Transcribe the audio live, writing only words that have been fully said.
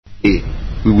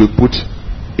we will put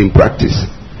in practice.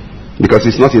 Because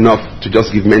it's not enough to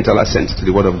just give mental assent to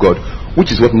the word of God,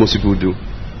 which is what most people do.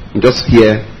 You just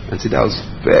hear and say, that was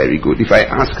very good. If I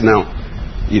ask now,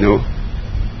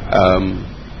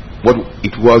 what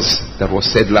it was that was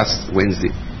said last Wednesday,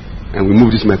 and we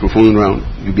move this microphone around,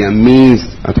 you'll be amazed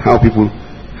at how people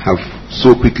have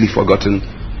so quickly forgotten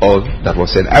all that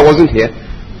was said. I wasn't here,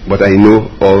 but I know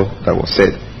all that was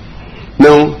said.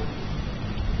 Now,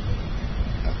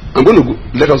 I'm going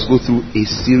to let us go through a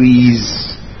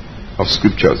series of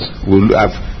scriptures. We'll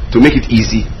have to make it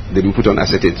easy. They've been put on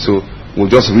acetate, so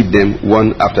we'll just read them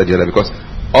one after the other, because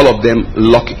all of them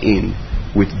lock in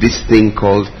with this thing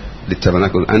called the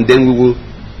tabernacle. And then we will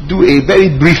do a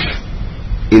very brief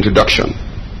introduction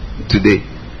today,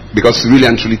 because really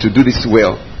and truly, to do this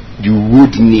well, you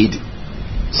would need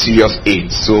serious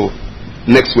aid. So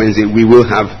next Wednesday we will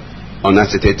have on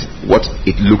acetate what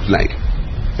it looked like.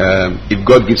 If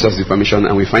God gives us the permission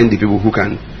and we find the people who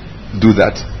can do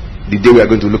that, the day we are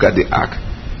going to look at the ark,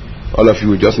 all of you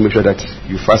will just make sure that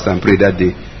you fast and pray that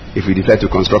day. If we decide to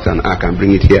construct an ark and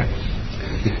bring it here,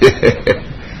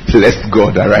 let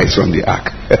God arise from the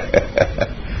ark.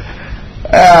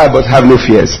 But have no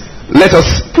fears. Let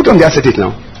us put on the acetate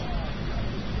now.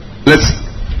 Let's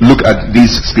look at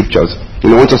these scriptures. I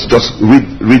want us to just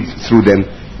read through them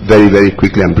very, very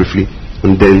quickly and briefly,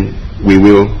 and then we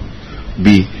will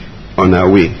be on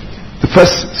our way. The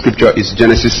first scripture is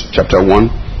Genesis chapter 1,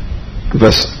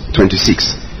 verse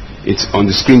 26. It's on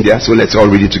the screen there, so let's all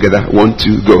read it together. 1,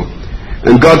 2, go.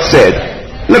 And God said,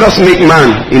 let us make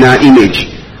man in our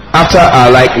image, after our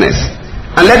likeness,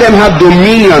 and let them have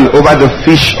dominion over the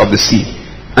fish of the sea,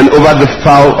 and over the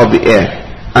fowl of the air,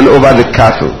 and over the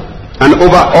cattle, and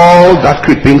over all that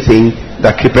creeping thing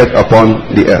that creepeth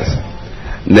upon the earth.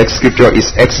 Next scripture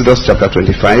is Exodus chapter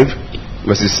 25,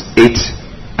 verses 8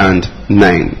 and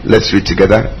 9. Let's read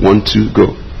together. 1, 2,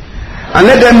 go. And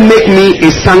let them make me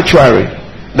a sanctuary,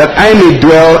 that I may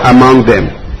dwell among them,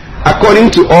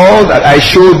 according to all that I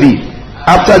show thee,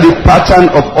 after the pattern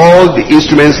of all the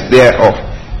instruments thereof.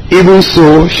 Even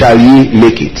so shall ye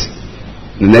make it.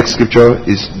 The next scripture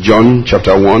is John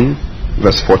chapter 1,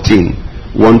 verse 14.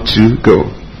 1, 2, go.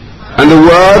 And the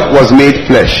Word was made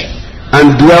flesh,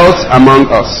 and dwelt among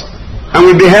us, and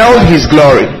we beheld his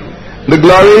glory, the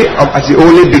glory of as the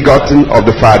only begotten of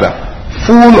the Father,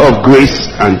 full of grace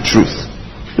and truth.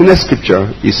 The next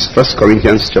scripture is 1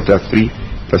 Corinthians chapter 3,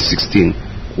 verse 16.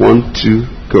 1, 2,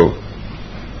 go.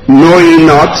 Know ye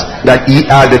not that ye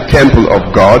are the temple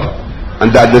of God,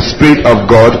 and that the Spirit of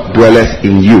God dwelleth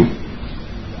in you?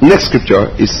 Next scripture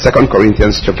is 2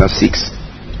 Corinthians chapter 6,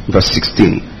 verse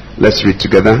 16. Let's read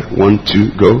together. 1,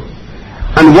 2, go.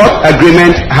 And what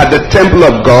agreement had the temple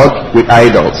of God with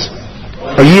idols?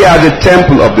 For ye are the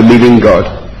temple of the living God.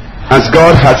 As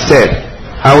God hath said,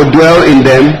 I will dwell in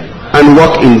them and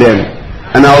walk in them,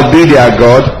 and I will be their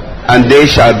God, and they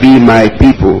shall be my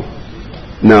people.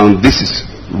 Now this is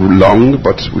long,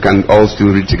 but we can all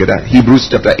still read together. Hebrews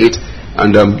chapter 8,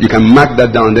 and you can mark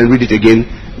that down, then read it again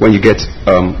when you get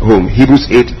home. Hebrews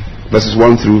 8, verses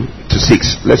 1 through to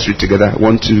 6. Let's read together.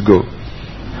 1, 2, go.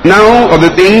 Now of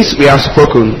the things we have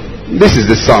spoken, this is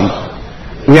the sum.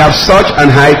 We have such an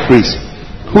high priest,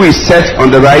 who is set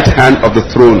on the right hand of the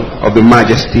throne of the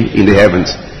majesty in the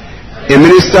heavens, a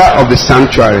minister of the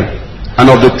sanctuary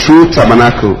and of the true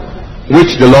tabernacle,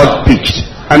 which the Lord pitched,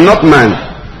 and not man.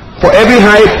 For every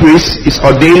high priest is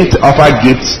ordained to offer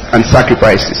gifts and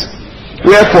sacrifices.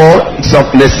 Wherefore it is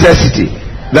of necessity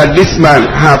that this man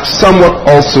have somewhat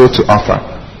also to offer.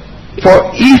 For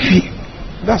if he...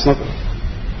 That's not...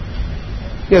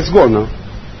 Yes, go on now.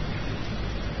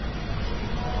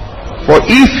 For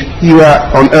if he were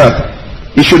on earth,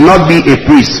 he should not be a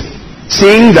priest,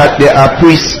 seeing that there are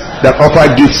priests that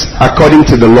offer gifts according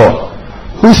to the law,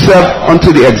 who serve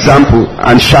unto the example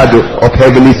and shadow of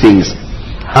heavenly things,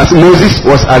 as Moses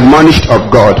was admonished of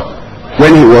God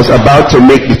when he was about to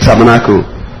make the tabernacle.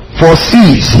 For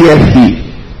see, hear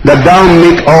he, that thou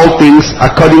make all things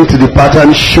according to the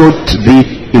pattern showed to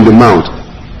thee in the mount.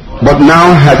 But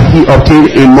now hath he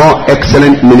obtained a more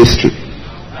excellent ministry,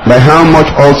 by how much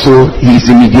also he is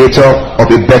the mediator of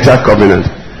a better covenant,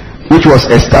 which was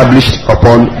established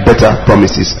upon better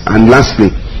promises. And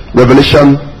lastly,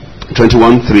 Revelation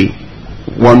 21:3.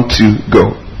 1, 2,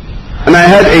 go. And I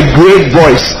heard a great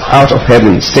voice out of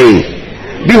heaven saying,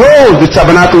 Behold, the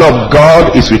tabernacle of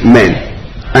God is with men,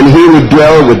 and he will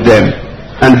dwell with them,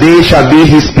 and they shall be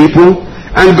his people,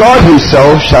 and God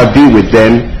himself shall be with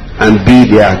them, and be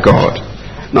their God.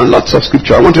 Now, lots of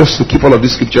scripture. I want us to keep all of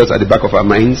these scriptures at the back of our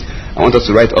minds. I want us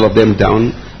to write all of them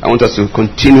down. I want us to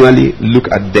continually look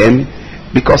at them,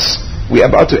 because we are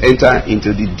about to enter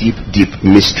into the deep, deep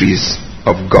mysteries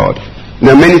of God.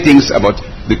 There are many things about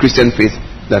the Christian faith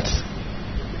that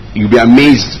you'll be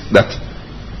amazed that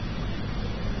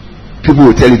people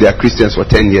will tell you they are Christians for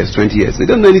 10 years, 20 years. They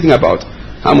don't know anything about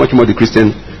how much more the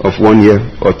Christian of 1 year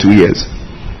or 2 years.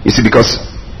 You see, because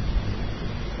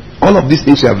all of these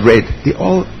things you have read, they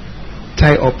all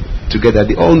tie up together.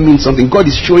 They all mean something. God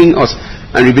is showing us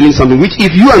and revealing something which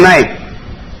if you and I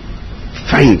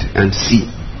find and see,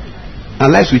 our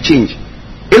lives will change.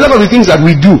 A lot of the things that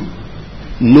we do,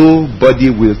 nobody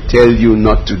will tell you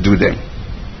not to do them.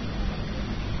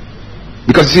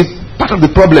 Because you see, part of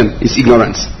the problem is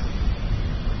ignorance.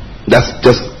 That's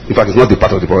just, in fact, it's not the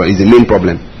part of the problem, it's the main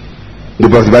problem. The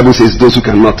Bible says those who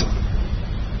cannot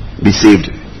be saved,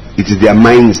 it is their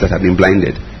minds that have been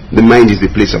blinded. The mind is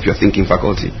the place of your thinking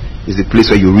faculty. It's the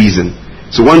place where you reason.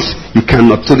 So once you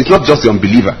cannot, so it's not just the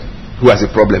unbeliever who has a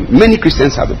problem. Many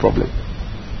Christians have a problem.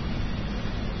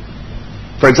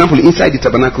 For example, inside the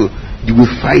tabernacle, you will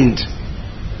find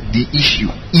the issue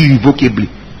irrevocably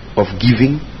of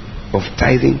giving, of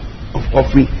tithing, of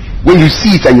offering. When you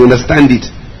see it and you understand it,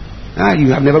 you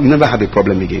never have a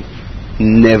problem again.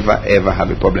 Never ever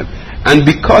have a problem. And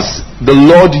because the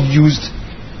Lord used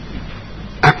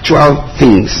actual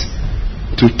things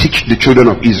to teach the children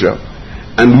of Israel,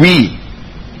 and we,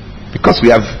 because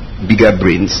we have bigger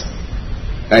brains,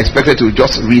 are expected to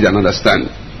just read and understand.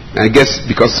 And I guess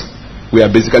because we are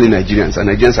basically Nigerians, and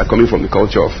Nigerians are coming from the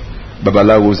culture of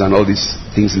babalawos and all these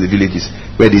things in the villages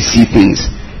where they see things.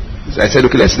 So I said,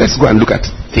 okay, let's go and look at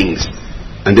things,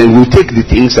 and then we'll take the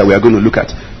things that we are going to look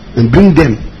at and bring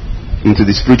them into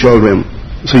the spiritual realm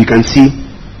so you can see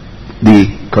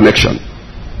the connection.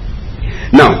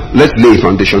 Now, let's lay a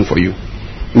foundation for you.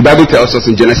 The Bible tells us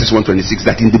in Genesis 1:26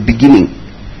 that in the beginning,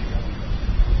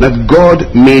 that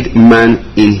God made man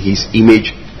in his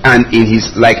image and in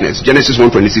his likeness. Genesis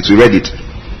 1:26, we read it.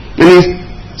 And he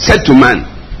said to man,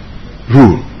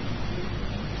 rule.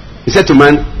 He said to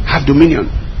man, have dominion,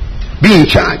 be in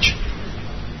charge.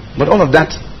 But all of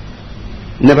that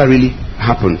never really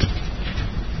happened.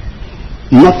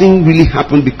 Nothing really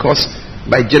happened because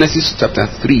by Genesis chapter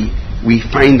 3, we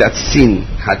find that sin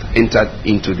had entered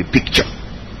into the picture.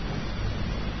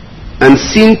 And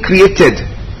sin created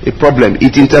a problem.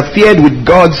 It interfered with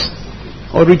God's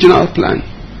original plan.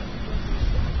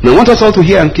 Now I want us all to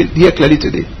hear clearly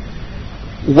today.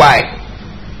 Why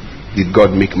did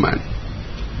God make man?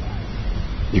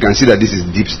 You can see that this is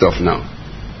deep stuff now.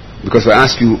 Because if I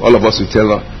ask you, all of us will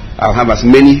tell, I'll have as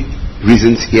many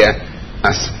reasons here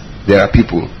as there are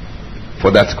people for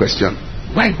that question.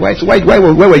 Why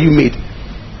were you made?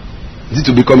 Is it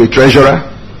to become a treasurer?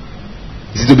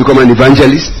 Is it to become an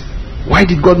evangelist? Why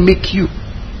did God make you?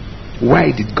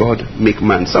 Why did God make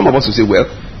man? Some of us will say, well,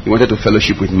 he wanted to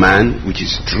fellowship with man, which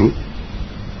is true.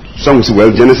 Some will say,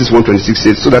 well, Genesis 1:26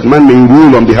 says, so that man may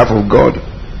rule on behalf of God,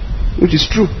 which is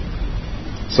true.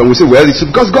 Some will say, well, it's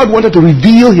because God wanted to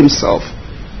reveal himself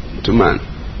to man.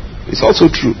 It's also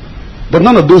true. But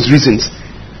none of those reasons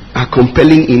are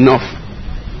compelling enough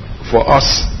for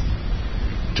us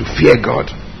to fear God.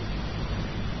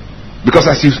 Because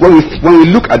when we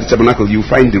look at the tabernacle, you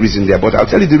find the reason there. But I'll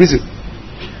tell you the reason.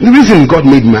 The reason God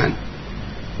made man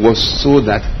was so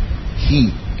that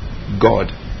he,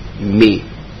 God, may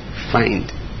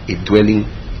find a dwelling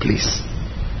place.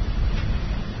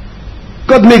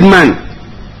 God made man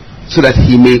so that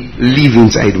he may live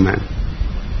inside man.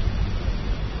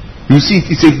 You see,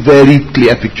 it's a very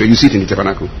clear picture. You see it in the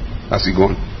tabernacle as we go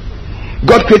on.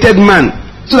 God created man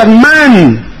so that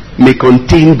man may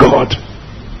contain God.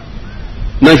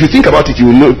 Now if you think about it, you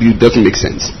will know it doesn't make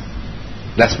sense.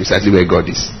 That's precisely where God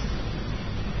is.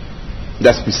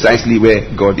 That's precisely where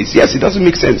God is. Yes, it doesn't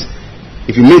make sense.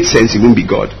 If it made sense, it wouldn't be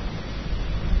God.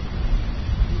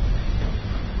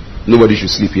 Nobody should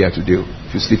sleep here today.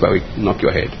 If you sleep awake, knock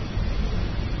your head.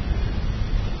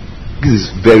 This is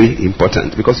very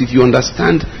important, because if you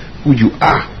understand who you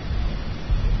are,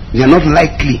 you are not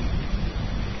likely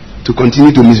to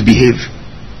continue to misbehave.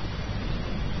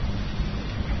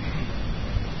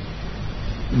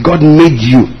 God made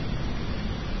you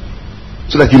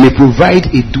so that you may provide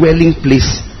a dwelling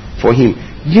place for him.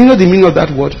 Do you know the meaning of that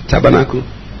word, tabernacle?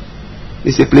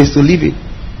 It's a place to live in.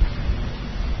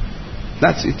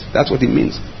 That's it. That's what it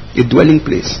means. A dwelling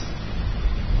place.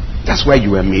 That's why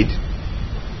you were made.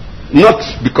 Not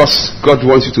because God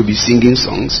wants you to be singing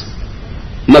songs.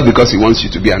 Not because he wants you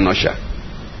to be an usher.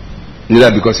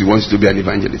 Neither because he wants you to be an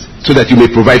evangelist. So that you may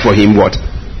provide for him what?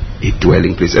 A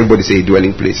dwelling place. Everybody say a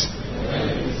dwelling place.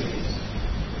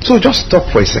 So just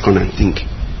stop for a second and think.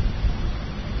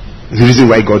 The reason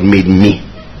why God made me,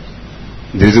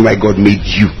 the reason why God made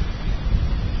you,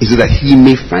 is so that he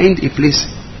may find a place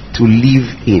to live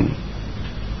in.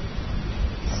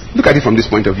 Look at it from this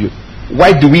point of view.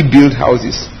 Why do we build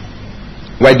houses?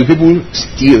 Why do people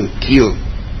steal, kill,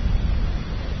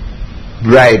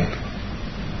 bribe,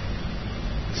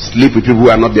 sleep with people who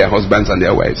are not their husbands and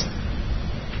their wives,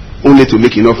 only to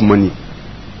make enough money?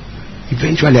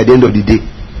 Eventually, at the end of the day,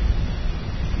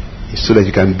 it's so that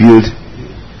you can build,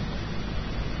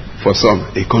 for some,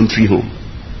 a country home,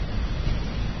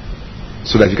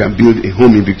 so that you can build a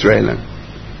home in Victoria Island,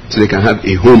 so they can have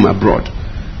a home abroad.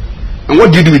 And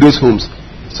what do you do with those homes?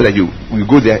 So that you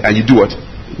go there and you do what?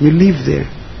 You live there.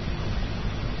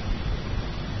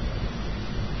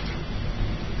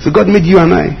 So God made you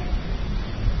and I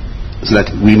so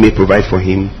that we may provide for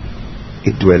him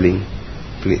a dwelling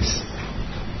place.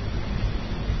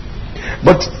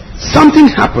 But something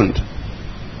happened.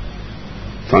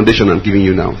 Foundation I'm giving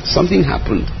you now. Something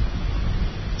happened.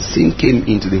 Sin came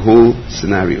into the whole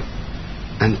scenario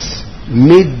and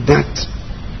made that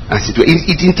as it were.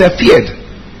 It interfered.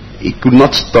 It could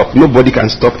not stop. Nobody can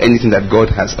stop anything that God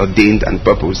has ordained and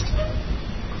purposed.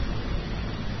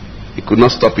 It could not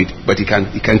stop it, but it can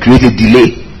create a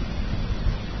delay.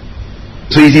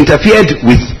 So it interfered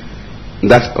with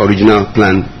that original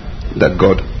plan that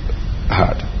God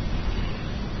had.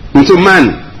 And so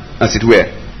man, as it were,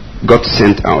 got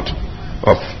sent out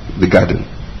of the garden.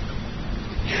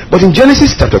 But in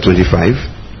Genesis chapter 25,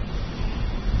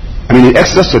 in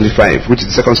Exodus 25, which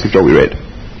is the second scripture we read,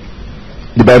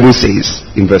 the Bible says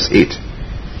in verse 8,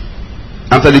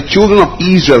 after the children of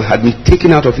Israel had been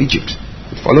taken out of Egypt,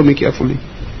 follow me carefully,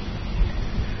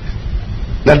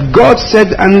 that God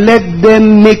said, and let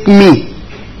them make me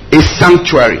a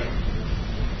sanctuary,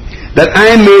 that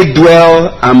I may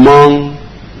dwell among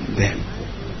them,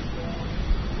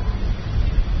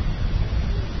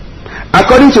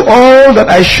 according to all that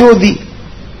I show thee,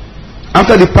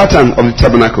 after the pattern of the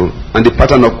tabernacle and the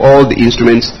pattern of all the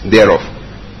instruments thereof,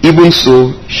 even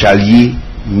so shall ye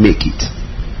make it.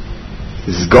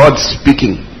 This is God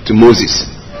speaking to Moses.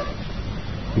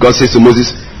 God says to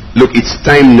Moses, look, it's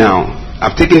time now.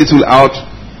 I've taken the tool out.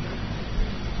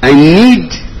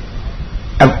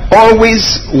 I've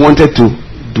always wanted to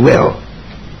dwell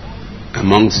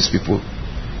amongst these people.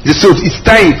 So it's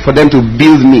time for them to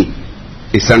build me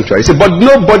a sanctuary. He said, but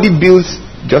nobody builds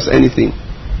just anything.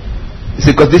 He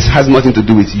said, because this has nothing to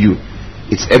do with you.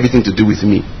 It's everything to do with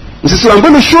me. He said, so I'm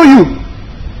going to show you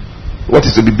what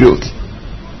is to be built.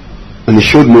 And he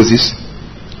showed Moses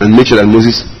and made sure that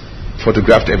Moses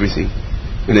photographed everything.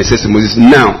 And he says to Moses,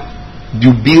 now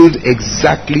you build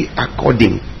exactly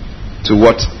according to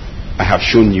what I have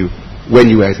shown you when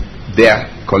you were there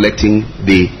collecting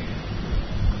the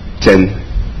 10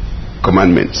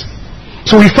 commandments.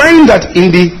 So we find that in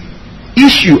the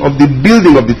issue of the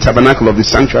building of the tabernacle, of the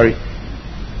sanctuary,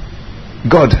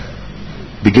 God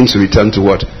begins to return to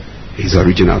what? His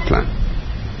original plan.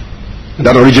 And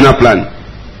that original plan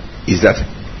is that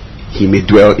he may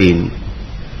dwell in,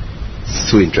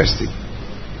 so interesting,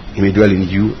 he may dwell in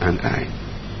you and I.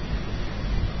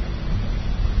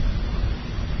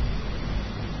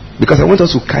 Because I want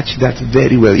us to catch that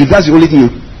very well. If that's the only thing you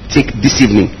take this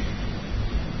evening,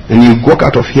 and you walk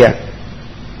out of here,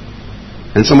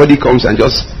 and somebody comes and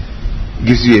just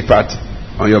gives you a pat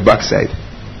on your backside,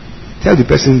 tell the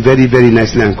person very, very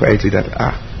nicely and quietly that,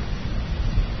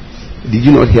 did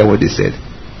you not hear what they said?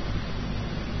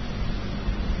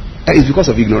 It's because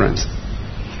of ignorance.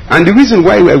 And the reason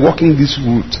why we are walking this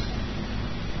route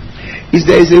is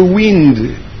there is a wind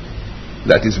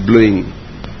that is blowing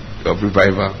of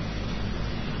revival.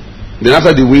 Then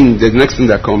after the wind, the next thing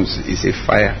that comes is a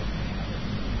fire.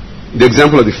 The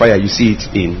example of the fire, you see it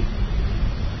in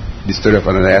the story of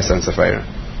Ananias and Sapphira.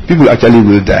 People actually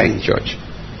will die in church.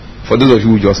 For those of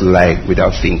you who just lie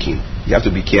without thinking, you have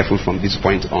to be careful from this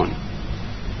point on.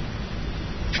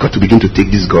 You've got to begin to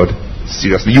take this God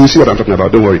seriously. You will see what I'm talking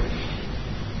about, don't worry.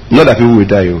 Not that people will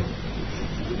die,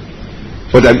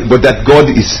 but that God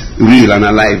is real and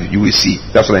alive, you will see.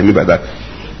 That's what I mean by that.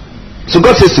 So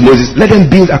God says to Moses, let them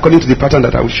build according to the pattern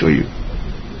that I will show you.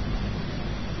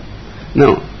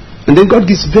 Now, and then God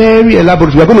gives very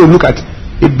elaborate. We are going to look at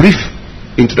a brief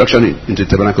introduction into the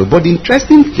tabernacle. But the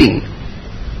interesting thing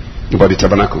about the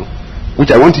tabernacle,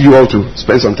 which I want you all to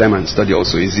spend some time and study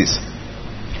also, is this.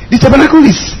 The tabernacle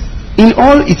is, in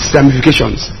all its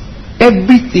ramifications,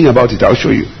 everything about it, I'll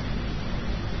show you,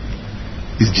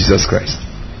 is Jesus Christ.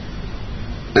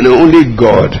 And only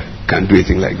God can do a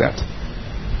thing like that.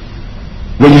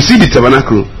 When you see the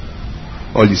tabernacle,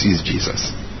 all you see is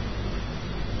Jesus.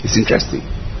 It's interesting.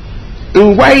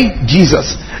 And why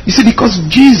Jesus? You see, because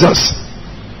Jesus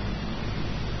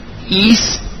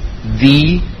is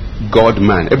the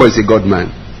God-man. Everybody say God-man.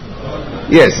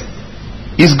 Yes.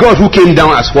 It's God who came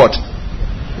down as what?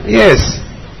 Yes.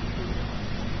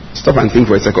 Stop and think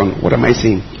for a second. What am I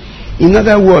saying? In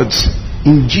other words,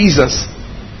 in Jesus,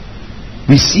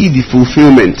 we see the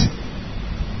fulfillment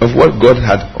of what God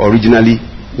had originally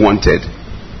wanted.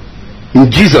 In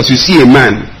Jesus, you see a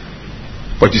man,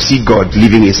 but you see God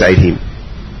living inside him.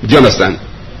 Do you understand?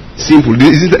 Simple.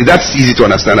 That's easy to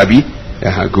understand, Abi?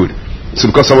 Good. So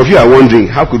because some of you are wondering,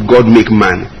 how could God make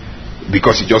man?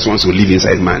 Because he just wants to live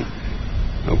inside man.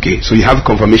 Okay, so you have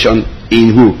confirmation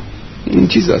in who? In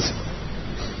Jesus.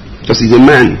 Because he's a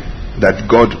man that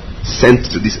God sent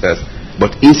to this earth,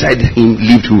 but inside him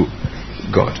lived who?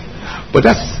 God. But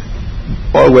that's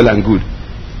all well and good.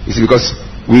 You see, because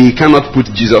we cannot put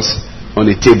Jesus on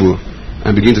a table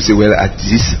and begin to say, well, at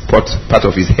this part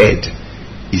of his head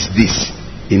is this,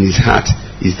 in his heart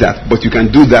is that. But you can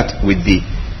do that with the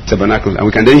tabernacle, and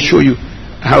we can then show you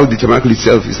how the tabernacle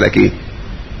itself is like an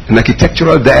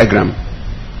architectural diagram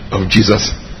of Jesus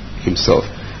himself,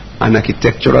 an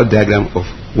architectural diagram of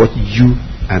what you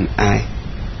and I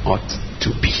ought to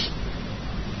be,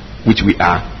 which we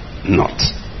are not.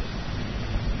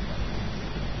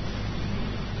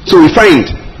 So we find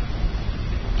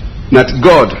that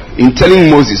God, in telling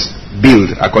Moses,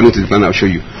 build according to the plan I'll show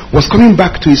you, was coming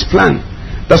back to his plan.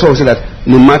 That's why we say that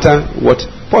no matter what,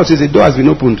 Paul says the door has been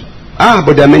opened.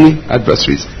 But there are many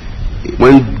adversaries.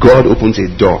 When God opens a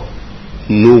door,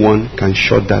 no one can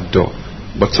shut that door.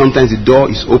 But sometimes the door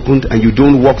is opened and you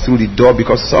don't walk through the door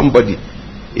because somebody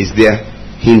is there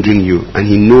hindering you, and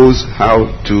he knows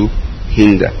how to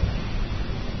hinder.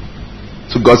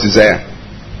 So God's desire,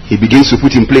 he begins to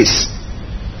put in place.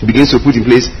 He begins to put in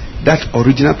place that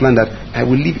original plan that I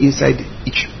will live inside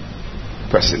each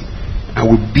person. I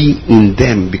will be in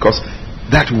them, because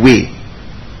that way,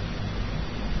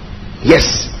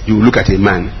 yes, you will look at a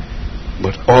man,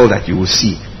 but all that you will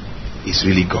see is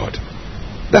really God.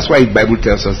 That's why the Bible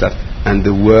tells us that, and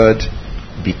the Word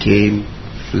became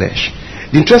flesh.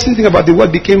 The interesting thing about the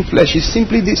Word became flesh is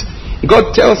simply this.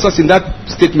 God tells us in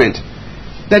that statement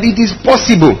that it is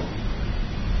possible,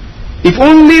 if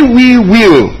only we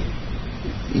will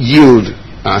yield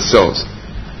ourselves,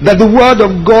 that the Word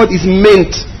of God is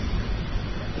meant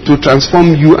to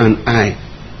transform you and I,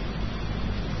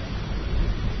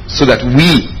 so that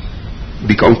we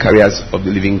become carriers of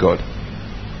the living God.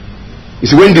 You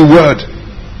see, when the Word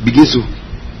begins to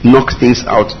knock things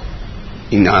out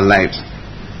in our lives,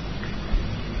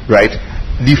 right,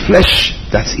 the flesh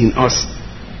that's in us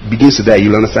begins to die.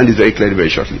 You'll understand this very clearly very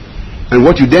shortly. And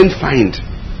what you then find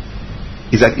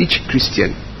is that each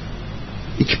Christian,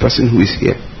 each person who is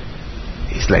here,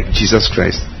 is like Jesus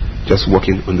Christ just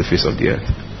walking on the face of the earth.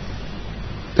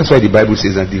 That's why the Bible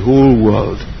says that the whole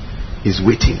world is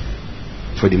waiting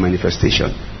for the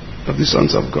manifestation of the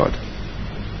sons of God.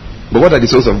 But what are the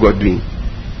sons of God doing?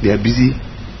 They are busy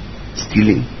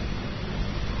stealing,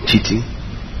 cheating,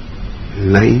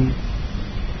 lying,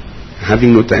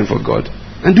 having no time for God,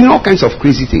 and doing all kinds of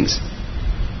crazy things.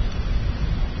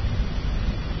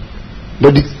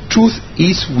 But the truth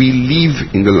is, we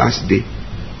live in the last day.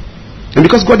 And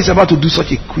because God is about to do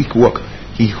such a quick work,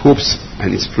 he hopes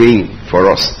and is praying for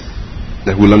us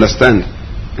that we'll understand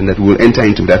and that we'll enter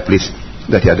into that place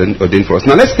that he had ordained for us.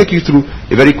 Now let's take you through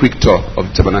a very quick tour of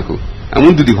the tabernacle. I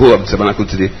won't do the whole of the tabernacle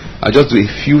today. I'll just do a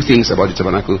few things about the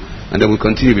tabernacle, and then we'll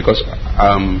continue, because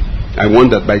I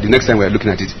want that by the next time we're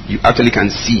looking at it, you actually can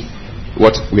see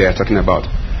what we are talking about.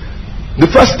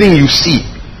 The first thing you see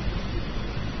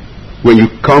when you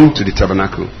come to the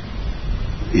tabernacle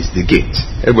is the gate.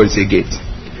 Everybody say gate.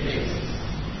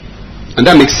 And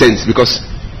that makes sense, because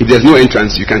if there's no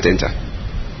entrance, you can't enter.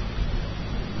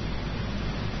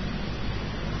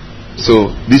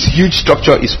 So this huge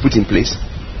structure is put in place.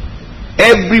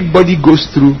 Everybody goes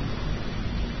through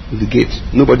the gate.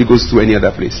 Nobody goes through any other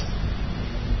place.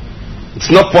 It's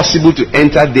not possible to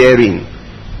enter therein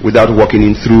without walking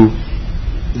in through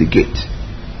the gate.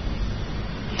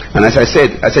 And as I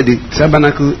said the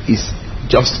tabernacle is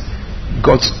just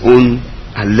God's own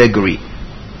allegory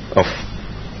of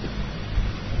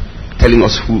telling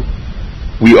us who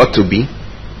we ought to be,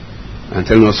 and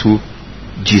telling us who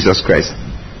Jesus Christ,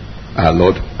 our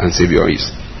Lord and Savior, is.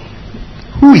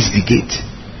 Who is the gate?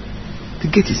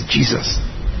 The gate is Jesus.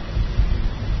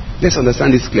 Let's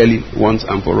understand this clearly once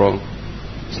and for all.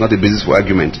 It's not a basis for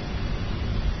argument.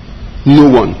 No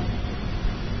one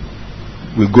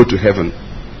will go to heaven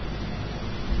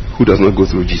who does not go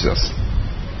through Jesus.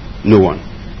 No one.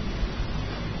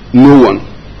 No one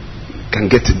can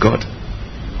get to God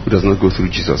who does not go through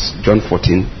Jesus. John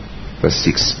 14 verse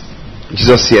 6.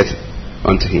 Jesus said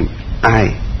unto him,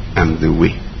 I am the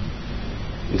way,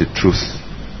 the truth,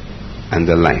 and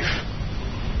the life.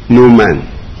 No man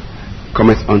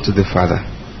cometh unto the Father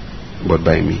but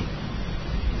by me.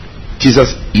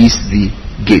 Jesus is the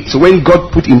gate. So when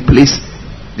God put in place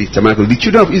the tabernacle, the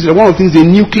children of Israel, one of the things they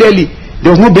knew clearly,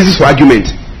 there was no basis for argument.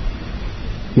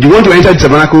 You want to enter the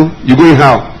tabernacle, you go in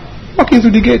how? Walking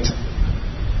through the gate.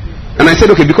 And I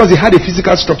said, okay, because they had a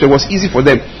physical structure, it was easy for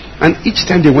them. And each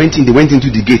time they went in, they went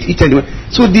into the gate. Each time they went.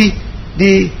 So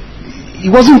it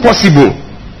wasn't possible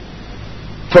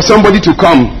for somebody to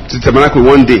come to the tabernacle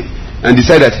one day and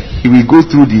decide that he will go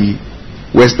through the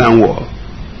western wall.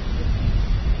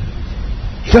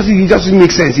 It doesn't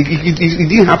make sense. It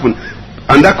didn't happen.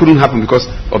 And that couldn't happen because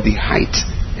of the height,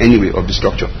 anyway, of the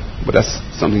structure. But that's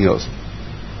something else.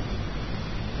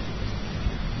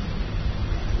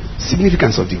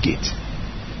 Significance of the gate.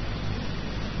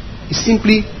 It's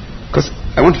simply because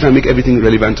I want to try and make everything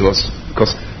relevant to us,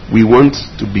 because we want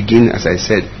to begin, as I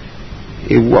said,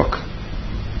 a work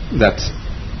that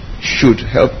should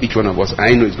help each one of us.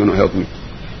 I know it's going to help me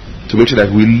to make sure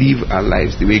that we live our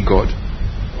lives the way God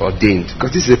ordained,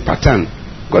 because this is a pattern.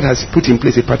 God has put in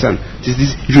place a pattern.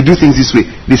 If you do things this way,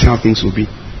 this is how things will be.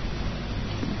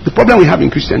 The problem we have in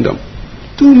Christendom,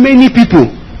 too many people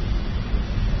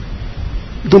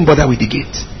don't bother with the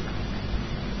gate.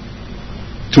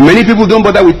 Too many people don't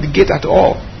bother with the gate at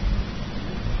all.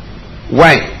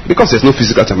 Why? Because there's no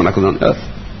physical tabernacle on earth.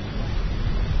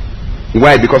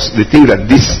 Why? Because they think that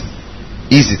this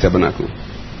is the tabernacle.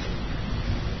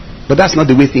 But that's not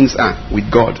the way things are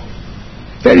with God.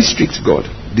 Very strict God.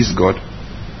 This God.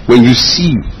 When you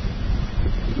see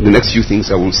the next few things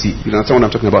I will see, you understand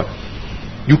what I'm talking about?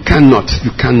 You cannot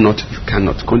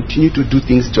continue to do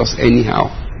things just anyhow.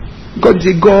 God is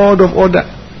a God of order.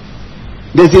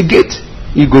 There's a gate.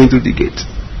 You go into the gate.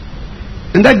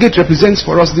 And that gate represents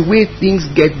for us the way things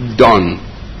get done.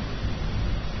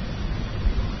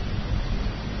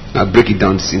 I'll break it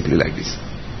down simply like this.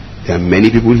 There are many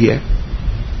people here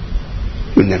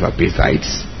who never pay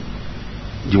tithes.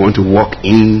 You want to walk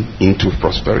into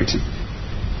prosperity.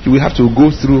 You will have to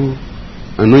go through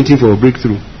anointing for a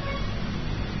breakthrough.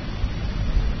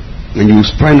 And you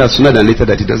will find out sooner than later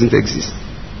that it doesn't exist.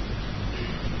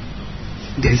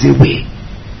 There is a way.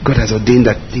 God has ordained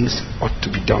that things ought to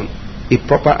be done. A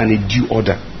proper and a due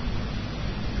order.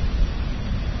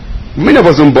 Many of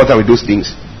us don't bother with those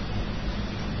things.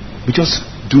 We just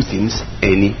do things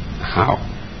anyhow.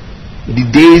 The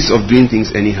days of doing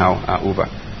things anyhow are over.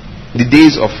 The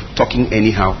days of talking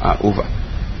anyhow are over.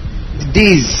 The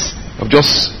days of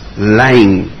just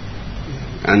lying,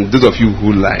 and those of you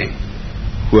who lie,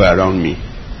 who are around me,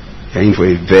 are in for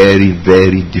a very,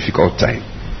 very difficult time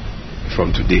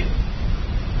from today.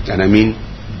 And I mean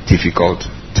difficult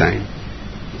time.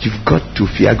 You've got to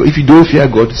fear God. If you don't fear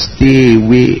God, stay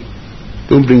away.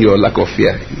 Don't bring your lack of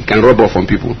fear. You can rub off on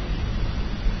people.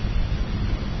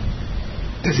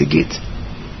 There's a gate.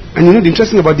 And you know the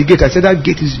interesting about the gate, I said that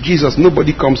gate is Jesus.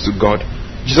 Nobody comes to God.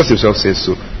 Jesus himself says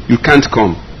so. You can't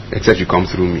come except you come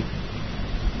through me.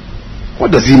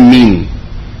 What does it mean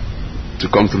to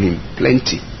come through him?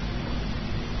 Plenty.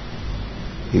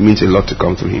 It means a lot to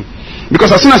come through him.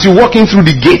 Because as soon as you walk in through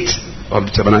the gate of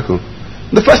the tabernacle,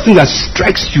 the first thing that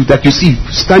strikes you, that you see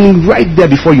standing right there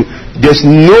before you, there's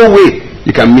no way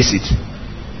you can miss it,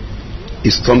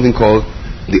 is something called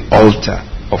the altar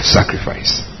of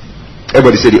sacrifice.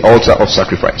 Everybody say the altar of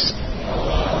sacrifice.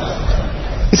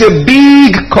 It's a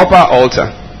big copper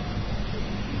altar.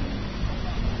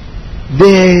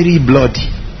 Very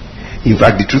bloody. In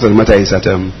fact, the truth of the matter is that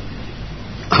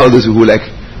all those who like,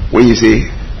 when you say,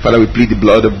 Father, we plead the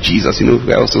blood of Jesus, you know,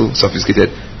 we are also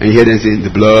sophisticated. And you hear them saying, the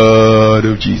blood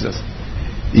of Jesus.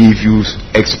 If you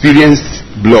experienced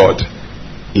blood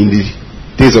in the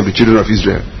days of the children of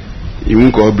Israel, you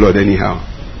won't call blood anyhow.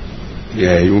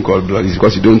 Yeah, you won't call blood. It's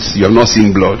because you have not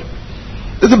seen blood.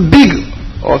 There's a big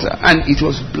altar, and it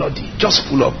was bloody, just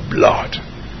full of blood.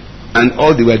 And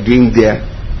all they were doing there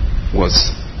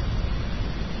was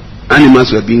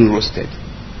animals were being roasted.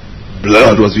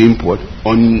 Blood was being poured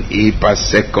on a per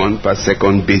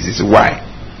second basis. Why?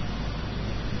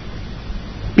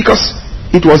 Because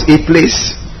it was a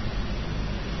place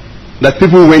that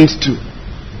people went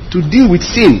to deal with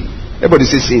sin. Everybody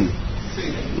say sin.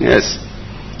 Yes.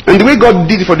 And the way God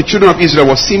did it for the children of Israel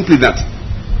was simply that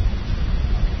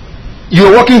you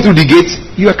are walking through the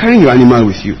gate, you are carrying your animal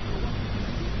with you.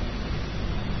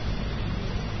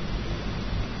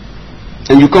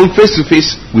 And you come face to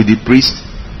face with the priest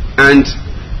and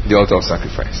the altar of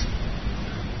sacrifice.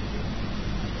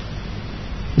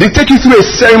 They take you through a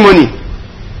ceremony.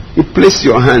 You place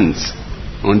your hands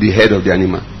on the head of the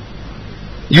animal.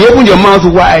 You opened your mouth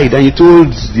wide and you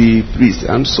told the priest,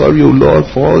 I'm sorry, O Lord,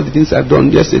 for all the things I've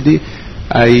done. Yesterday,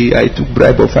 I took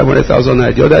bribe of 500,000.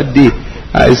 The other day,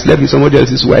 I slept with somebody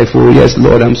else's wife. Oh, yes,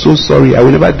 Lord, I'm so sorry. I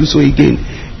will never do so again.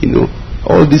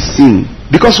 All this sin.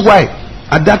 Because why?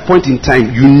 At that point in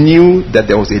time, you knew that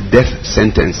there was a death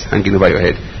sentence hanging over your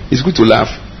head. It's good to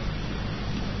laugh.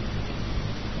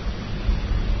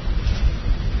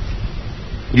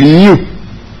 You knew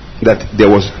that there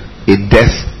was a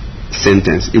death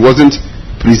sentence. It wasn't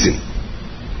prison.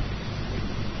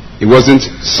 It wasn't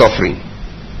suffering.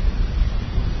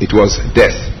 It was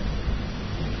death.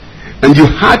 And you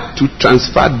had to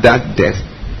transfer that death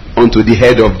onto the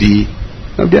head of the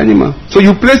animal. So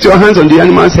you placed your hands on the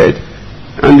animal's head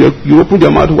and you opened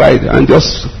your mouth wide and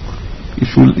just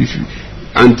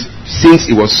and since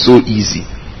it was so easy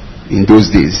in those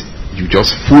days, you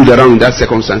just fooled around in that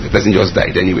circumstance. The person just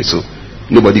died anyway, so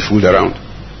nobody fooled around.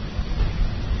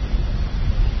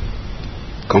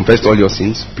 Confessed all your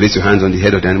sins, place your hands on the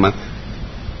head of the animal,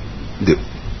 they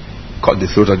cut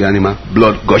the throat of the animal,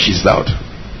 blood gushes out.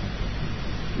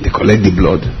 They collect the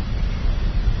blood,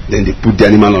 then they put the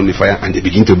animal on the fire and they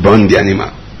begin to burn the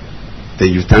animal.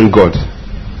 Then you thank God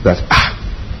that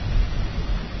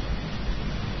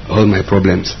all my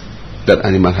problems that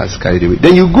animal has carried away.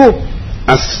 Then you go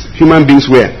as human beings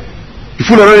were. You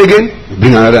fool around again, you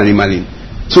bring another animal in.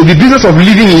 So the business of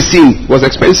living in sin was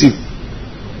expensive.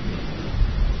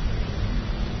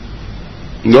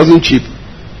 It wasn't cheap.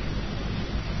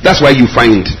 That's why you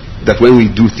find that when we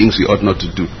do things we ought not to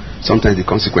do, sometimes the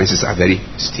consequences are very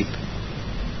steep.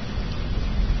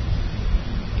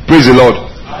 Praise the Lord.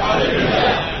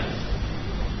 Hallelujah.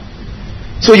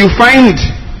 So you find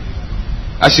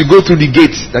as you go through the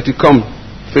gate that you come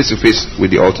face to face with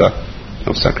the altar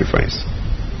of sacrifice,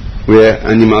 where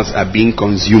animals are being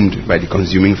consumed by the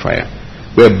consuming fire,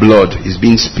 where blood is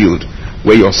being spilled,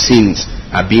 where your sins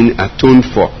are being atoned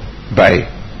for by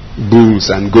bulls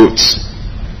and goats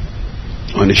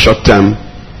on a short-term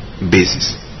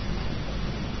basis.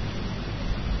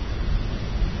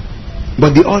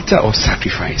 But the altar of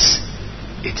sacrifice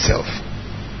itself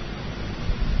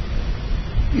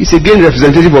is again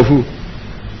representative of who?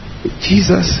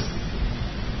 Jesus.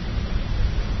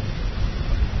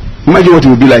 Imagine what it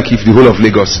would be like if the whole of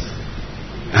Lagos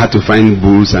had to find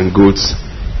bulls and goats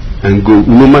and go,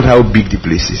 no matter how big the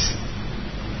place is.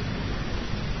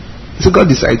 So God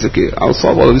decides, okay, I'll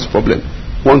solve all of this problem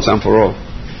once and for all.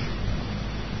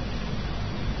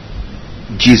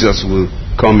 Jesus will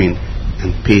come in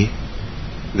and pay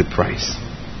the price.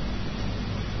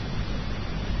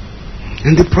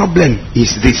 And the problem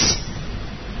is this.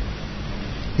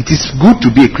 It is good to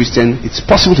be a Christian. It's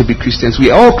possible to be Christians. We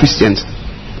are all Christians.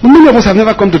 But many of us have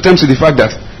never come to terms with the fact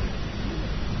that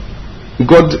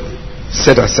God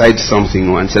set aside something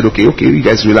and said, okay, you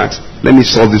guys relax. Let me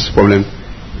solve this problem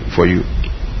for you.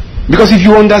 Because if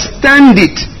you understand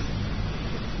it,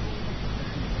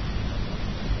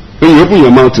 when you open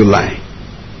your mouth to lie,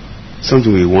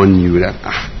 something will warn you that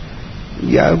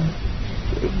you are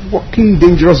walking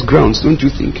dangerous grounds, don't you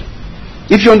think?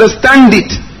 If you understand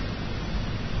it,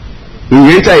 when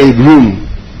you enter a room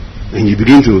and you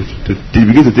begin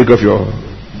to take off your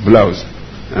blouse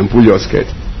and pull your skirt,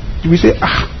 you will say,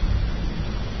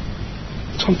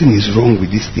 something is wrong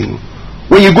with this thing.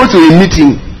 When you go to a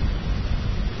meeting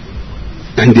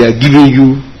and they are giving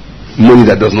you money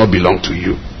that does not belong to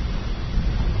you,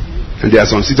 and there are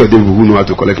some citizens who know how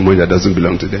to collect money that doesn't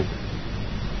belong to them,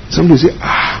 somebody will say,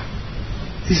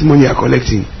 this money you are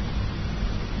collecting,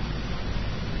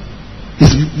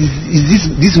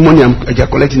 is this money you are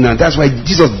collecting now? That's why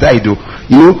Jesus died, though.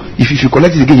 If you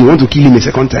collect it again, you want to kill him a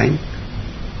second time.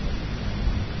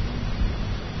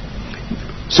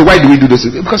 So why do we do this?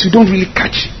 Because we don't really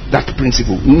catch that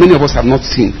principle. Many of us have not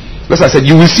seen. As I said,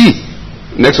 you will see.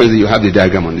 Next Wednesday you have the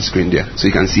diagram on the screen there, so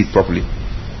you can see it properly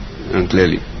and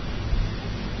clearly.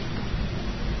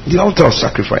 The altar of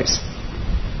sacrifice.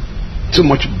 So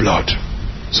much blood,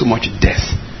 so much death,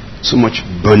 so much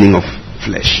burning of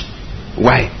flesh.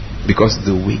 Why? Because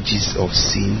the wages of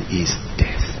sin is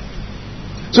death.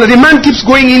 So the man keeps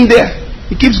going in there.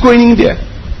 He keeps going in there.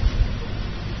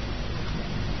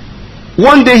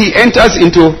 One day he enters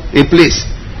into a place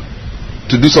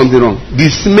to do something wrong. The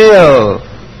smell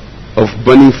of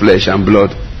burning flesh and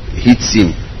blood hits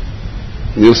him.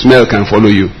 Your smell can follow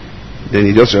you. Then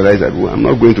he just realized that, I'm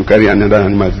not going to carry another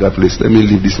animal to that place. Let me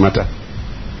leave this matter.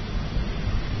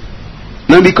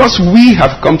 Now, because we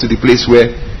have come to the place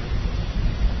where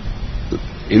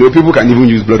people can even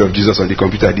use blood of Jesus on the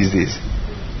computer these days.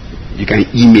 You can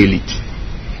email it.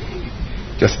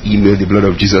 Just email the blood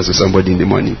of Jesus to somebody in the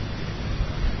morning.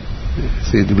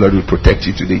 Say the blood will protect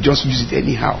you today. Just use it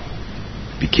anyhow.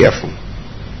 Be careful.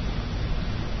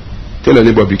 Tell your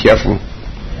neighbor, be careful.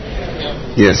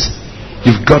 Yes.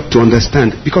 You've got to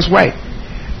understand. Because why?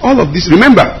 All of this,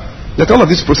 remember that all of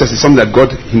this process is something that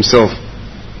God himself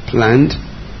planned,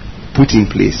 put in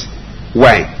place.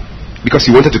 Why? Because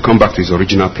he wanted to come back to his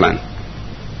original plan.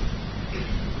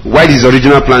 Why did his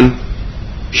original plan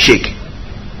shake?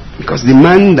 Because the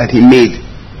man that he made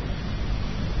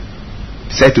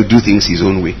decided to do things his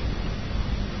own way.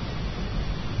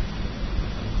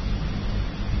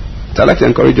 So I'd like to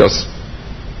encourage us.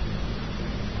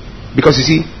 Because you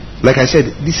see, like I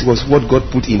said, this was what God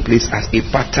put in place as a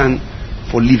pattern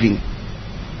for living.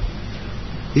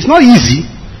 It's not easy.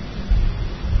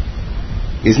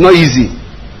 It's not easy.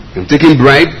 I'm taking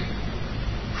bribe,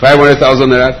 500,000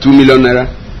 naira, 2 million naira.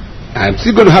 I'm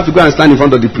still going to have to go and stand in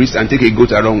front of the priest and take a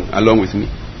goat along with me.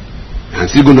 I'm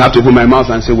still going to have to open my mouth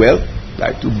and say, well,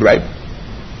 I took bribe.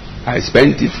 I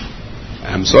spent it.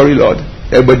 I'm sorry, Lord.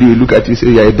 Everybody will look at you and say,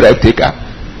 you're a bribe taker.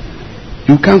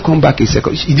 You can't come back a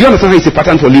second. Do you understand how it's a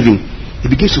pattern for living? It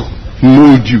begins to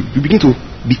mold you. You begin to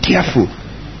be careful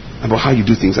about how you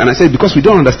do things. And I said, because we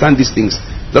don't understand these things,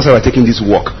 that's why we're taking this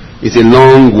walk. It's a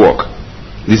long walk.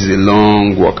 This is a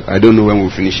long walk. I don't know when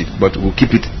we'll finish it, but we'll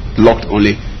keep it locked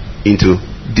only into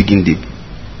digging deep.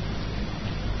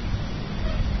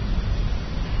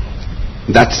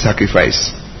 That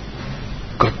sacrifice,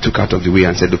 God took out of the way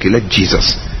and said, okay, let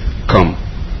Jesus come.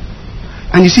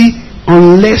 And you see,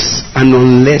 unless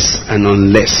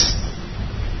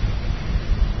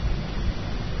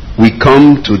we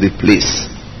come to the place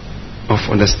of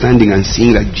understanding and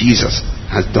seeing that Jesus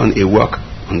has done a work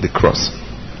on the cross,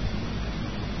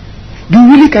 you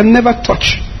really can never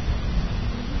touch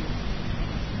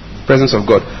the presence of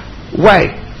God.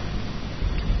 Why?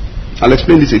 I'll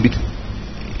explain this a bit,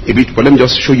 but let me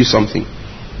just show you something.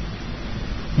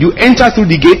 You enter through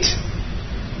the gate.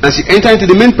 As you enter into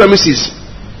the main premises,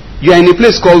 you are in a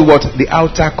place called what? The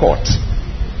outer court.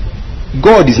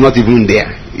 God is not even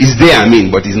there. He's there,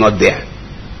 but he's not there.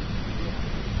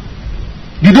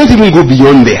 You don't even go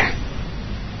beyond there.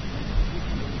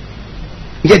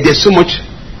 Yet there's so much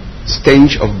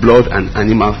stench of blood and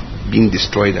animal being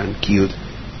destroyed and killed.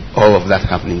 All of that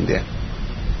happening there.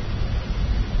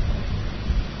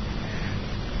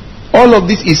 All of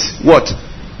this is what?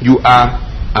 You are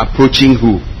approaching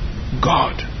who?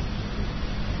 God.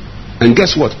 And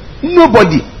guess what?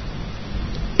 Nobody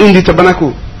in the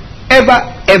tabernacle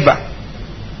ever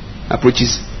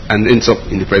approaches and ends up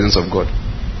in the presence of God.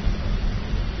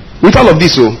 With all of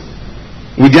this,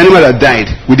 with the animal that died,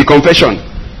 with the confession,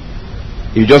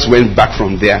 you just went back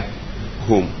from there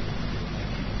home.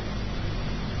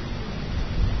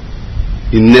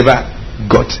 You never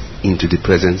got into the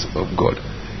presence of God.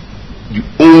 You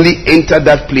only entered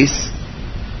that place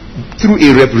through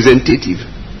a representative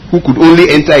who could only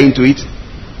enter into it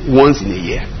once in a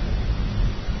year.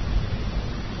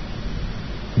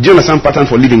 Do you understand pattern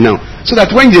for living now? So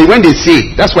that when they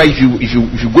say, that's why if you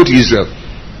go to Israel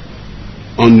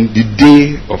on the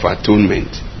day of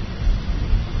atonement,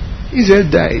 Israel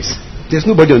dies. There's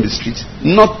nobody on the street.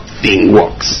 Nothing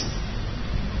works.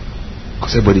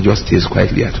 Because everybody just stays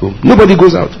quietly at home. Nobody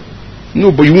goes out.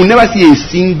 Nobody. You will never see a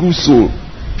single soul.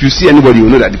 If you see anybody, you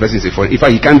will know that the person is a foreigner. In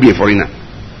fact, he can't be a foreigner.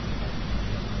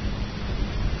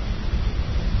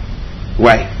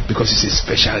 Why? Because it's a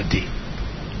special day.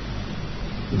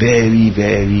 Very,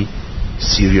 very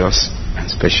serious and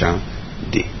special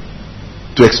day.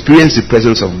 To experience the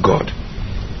presence of God,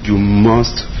 you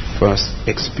must first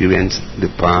experience the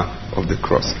power of the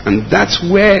cross. And that's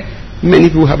where many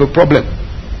people have a problem.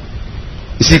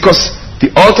 You see, because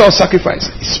the altar of sacrifice,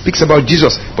 it speaks about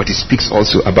Jesus, but it speaks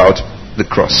also about the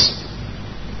cross.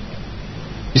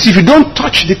 You see, if you don't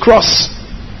touch the cross,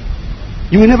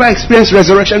 you will never experience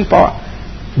resurrection power.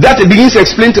 That begins to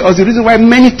explain to us the reason why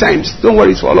many times, don't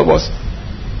worry, it's for all of us,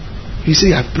 you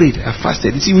say, I've prayed, I've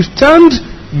fasted. You see, we've turned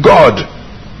God.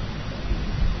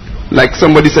 Like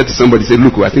somebody said to somebody, said,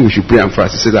 look, I think we should pray and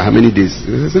fast. He said, how many days?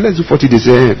 He said, let's do 40 days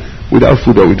without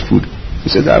food or with food. He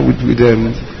said,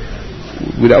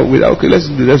 without okay, let's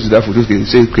do that food. Okay,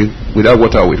 say, okay, without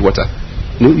water or with water.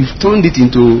 No, you've turned it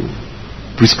into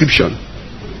prescription.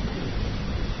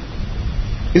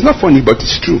 It's not funny, but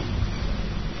it's true.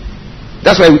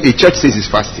 That's why a church says it's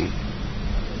fasting.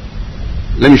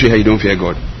 Let me show you how you don't fear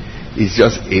God. It's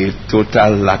just a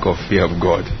total lack of fear of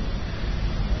God.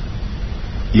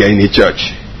 You're in a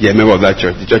church. You're a member of that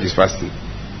church. The church is fasting.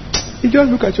 You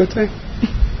just look at your time.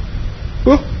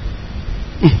 Oh,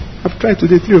 I've tried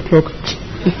today, 3 o'clock.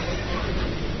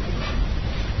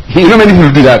 You know many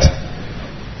people do that.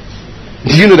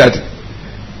 Do you know that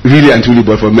really and truly,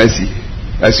 but for mercy.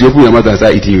 As you open your mouth and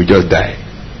start eating, you just die.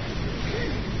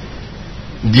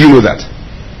 Do you know that?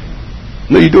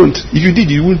 No, you don't. If you did,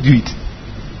 you won't do it.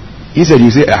 He said, you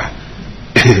say,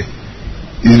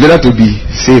 it's better to be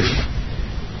safe,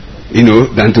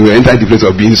 than to enter the place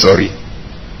of being sorry.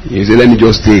 You say, let me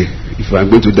just stay. If I'm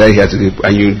going to die here today,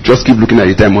 and you just keep looking at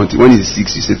the time until when it's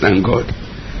 6, you say, thank God.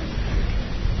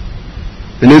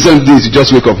 And then some days you just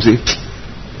wake up and say,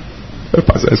 the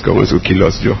pastor is coming to kill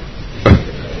us, Joe.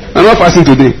 I'm not fasting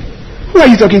today. Who are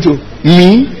you talking to?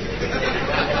 Me?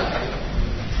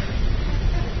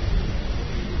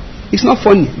 It's not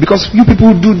funny because you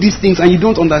people do these things and you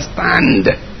don't understand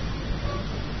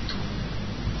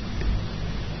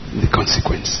the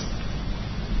consequence.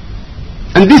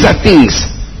 And these are things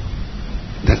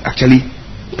that actually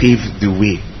pave the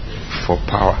way for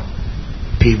power,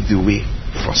 pave the way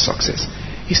for success.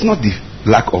 It's not the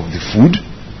lack of the food,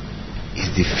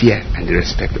 it's the fear and the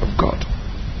respect of God.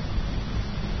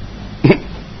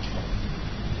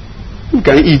 You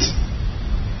can eat,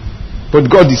 but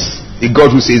God is a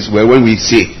God who says, well, when we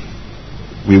say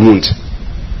we won't,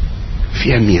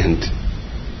 fear me, and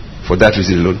for that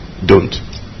reason alone, don't.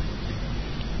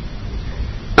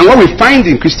 And what we find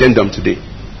in Christendom today,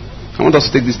 I want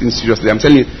us to take this thing seriously. I'm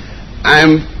telling you,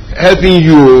 I'm helping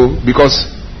you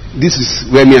because this is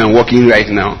where me I'm working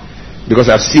right now, because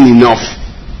I've seen enough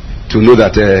to know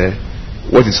that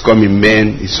what is coming,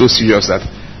 man, is so serious that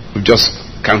we just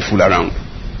can't fool around.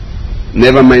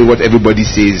 Never mind what everybody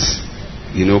says.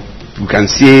 We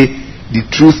can say the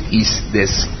truth is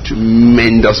there's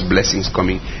tremendous blessings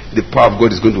coming. The power of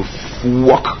God is going to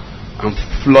walk and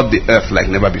flood the earth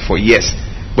like never before. Yes,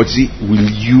 but see, will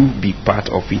you be part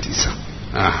of it?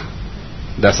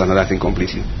 That's another thing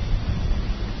completely.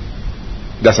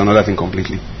 That's another thing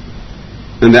completely.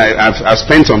 And I've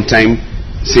spent some time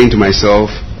saying to myself,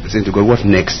 saying to God, what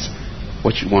next?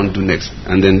 What you want to do next?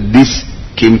 And then this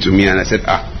came to me and I said,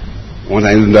 once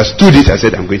I understood it, I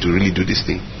said, I'm going to really do this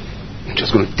thing. I'm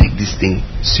just going to take this thing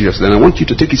seriously. And I want you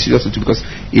to take it seriously too, because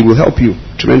it will help you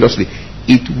tremendously.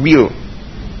 It will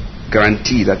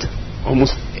guarantee that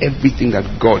almost everything that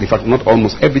God, in fact not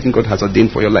almost everything God has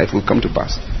ordained for your life will come to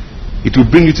pass. It will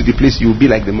bring you to the place you will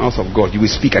be like the mouth of God. You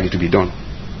will speak and it will be done.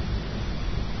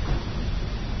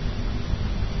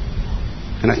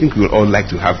 And I think we will all like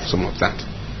to have some of that.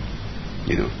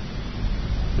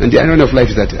 And the irony of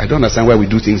life is that I don't understand why we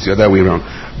do things the other way around.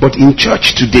 But in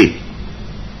church today,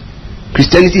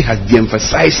 Christianity has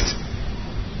de-emphasized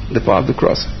the power of the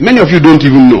cross. Many of you don't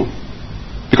even know.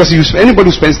 Because anybody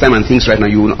who spends time and thinks right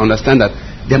now, you will understand that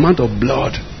the amount of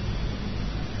blood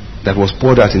that was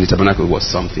poured out in the tabernacle was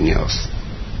something else.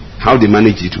 How they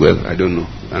managed it, well, I don't know.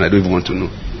 And I don't even want to know.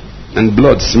 And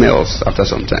blood smells after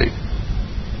some time.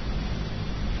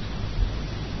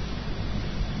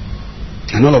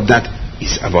 And all of that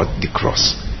is about the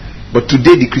cross. But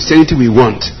today the Christianity we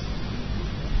want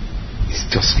is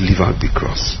just live out the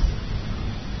cross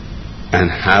and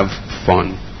have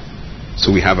fun.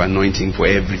 So we have anointing for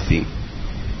everything.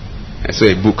 I saw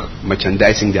a book,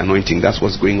 Merchandising the Anointing. That's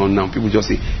what's going on now. People just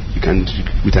say,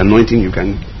 with anointing you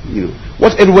can,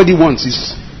 what everybody wants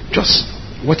is just,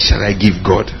 what shall I give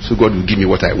God? So God will give me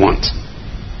what I want.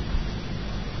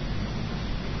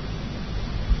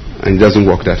 And it doesn't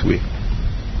work that way.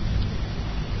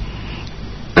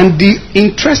 And the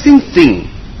interesting thing,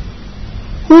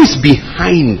 who is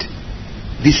behind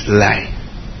this lie?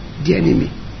 The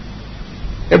enemy.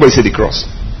 Everybody say the cross.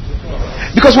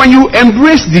 Because when you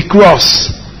embrace the cross,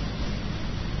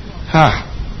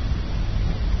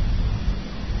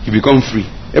 you become free.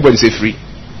 Everybody say free.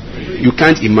 You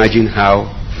can't imagine how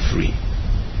free.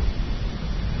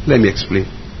 Let me explain.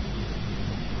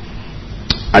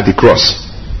 At the cross,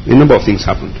 a number of things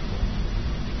happened.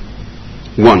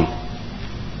 One,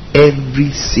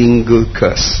 every single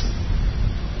curse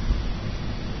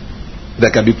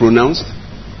that can be pronounced,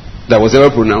 that was ever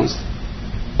pronounced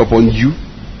upon you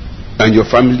and your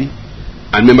family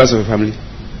and members of your family,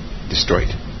 destroyed.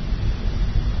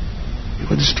 It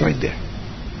was destroyed there.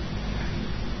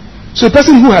 So a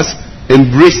person who has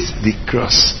embraced the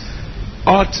cross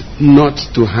ought not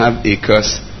to have a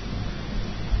curse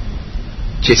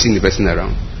chasing the person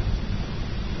around.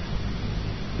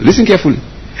 Listen carefully.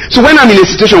 So when I'm in a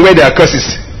situation where there are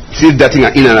curses still darting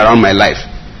in and around my life,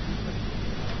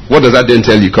 what does that then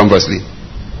tell you conversely?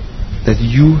 That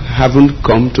you haven't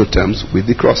come to terms with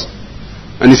the cross.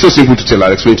 And it's so simple to tell.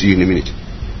 I'll explain to you in a minute.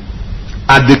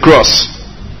 At the cross,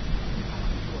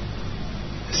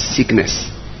 sickness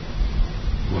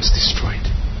was destroyed.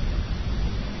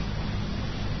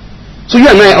 So you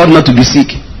and I ought not to be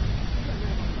sick.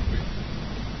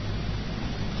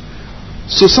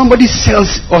 So somebody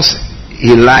sells us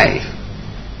a lie.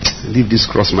 Leave this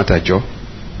cross matter, Joe.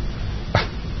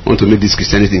 I want to make this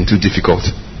Christianity too difficult.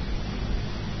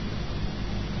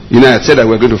 You know, I said that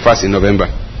we're going to fast in November.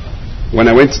 When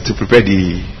I went to prepare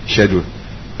the schedule,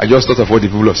 I just thought of what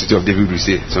the people of City of David will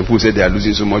say. Some people said they are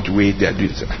losing so much weight, they are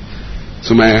doing so.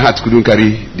 So my heart couldn't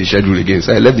carry the schedule again.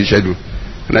 So I left the schedule.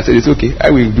 And I said, it's okay.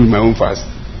 I will do my own fast.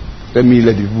 Let me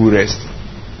let the people rest.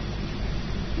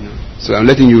 So I'm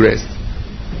letting you rest.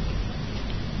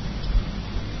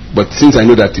 But since I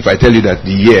know that if I tell you that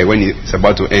the year when it's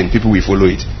about to end, people will follow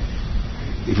it.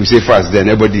 If we say fast,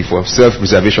 then everybody for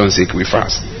self-preservation's sake we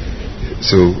fast.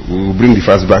 So we will bring the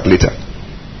fast back later.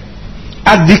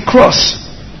 At the cross,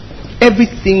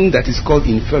 everything that is called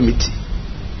infirmity,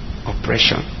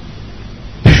 oppression,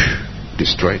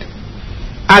 destroyed.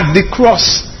 At the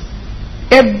cross,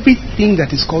 everything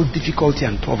that is called difficulty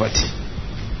and poverty,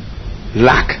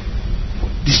 lack,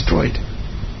 destroyed.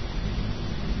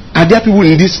 Are there people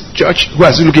in this church who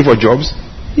are still looking for jobs?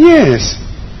 Yes.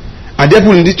 Are there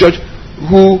people in this church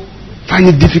who find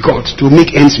it difficult to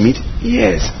make ends meet?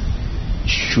 Yes.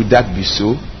 Should that be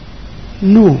so?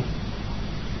 No.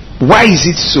 Why is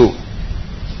it so?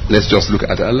 Let's just look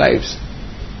at our lives.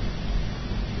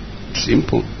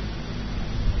 Simple.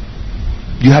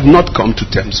 You have not come to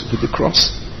terms with the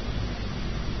cross.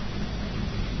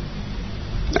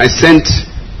 I sent,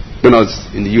 when I was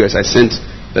in the US, I sent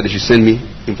that they should send me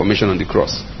information on the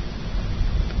cross,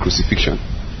 crucifixion.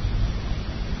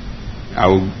 I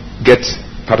will get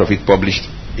part of it published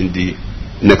in the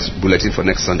next bulletin for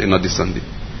next Sunday, not this Sunday.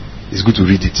 It's good to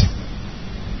read it.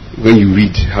 When you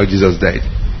read how Jesus died,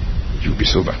 you'll be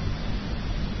sober.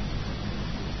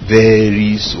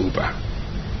 Very sober.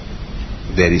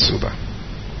 Very sober.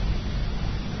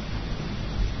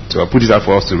 So I'll put it out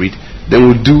for us to read. Then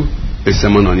we'll do a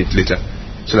sermon on it later,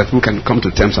 so that people can come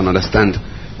to terms and understand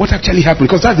what actually happened.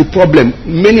 Because that's the problem.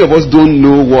 Many of us don't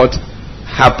know what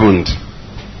happened.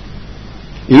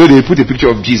 You know, they put a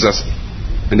picture of Jesus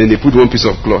and then they put one piece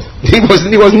of cloth. He was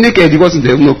naked. There was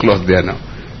no cloth there now.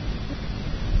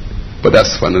 But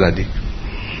that's for another day.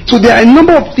 So there are a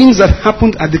number of things that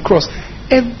happened at the cross.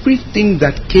 Everything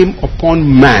that came upon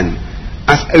man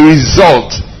as a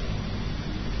result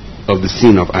of the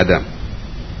sin of Adam.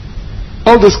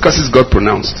 All those curses God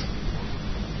pronounced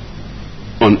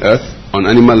on earth, on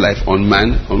animal life, on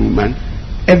man, on woman,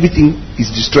 everything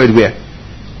is destroyed where?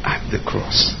 At the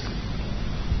cross.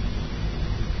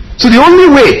 So the only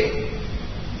way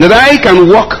that I can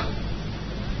walk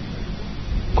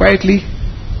quietly,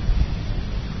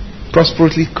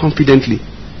 prosperously, confidently,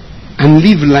 and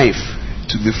live life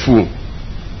to the full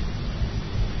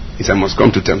is I must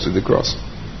come to terms with the cross.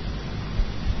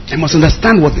 I must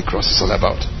understand what the cross is all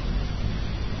about.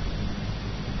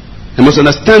 I must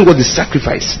understand what the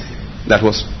sacrifice that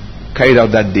was carried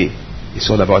out that day is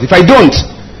all about. If I don't,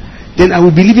 then I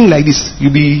will be living like this.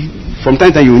 From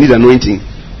time to time you will need anointing.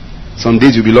 Some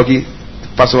days you'll be lucky, the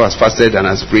pastor has fasted and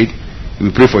has prayed, he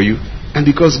will pray for you. And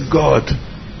because God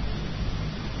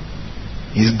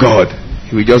is God,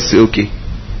 he will just say okay.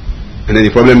 And then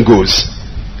the problem goes.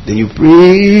 Then you praise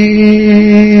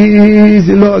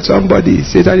the Lord. Somebody,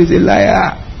 Satan is a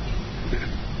liar.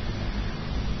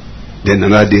 Then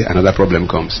another day, another problem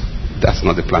comes. That's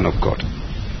not the plan of God.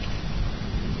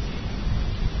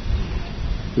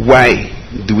 Why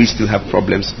do we still have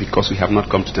problems? Because we have not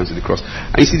come to terms with the cross.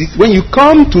 And you see, when you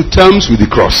come to terms with the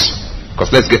cross,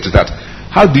 because let's get to that.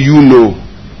 How do you know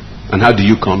and how do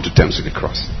you come to terms with the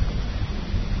cross?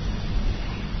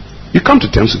 You come to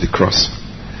terms with the cross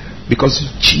because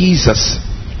Jesus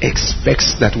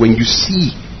expects that when you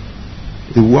see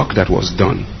the work that was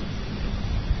done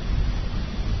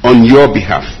on your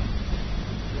behalf,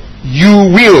 you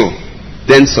will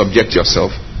then subject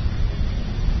yourself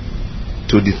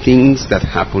to the things that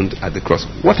happened at the cross.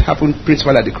 What happened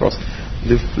principally at the cross?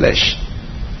 The flesh,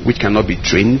 which cannot be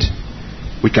trained,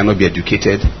 which cannot be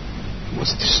educated,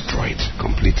 was destroyed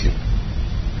completely.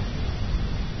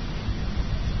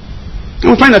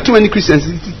 And we find that too many Christians,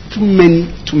 too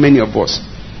many of us.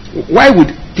 Why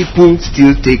would people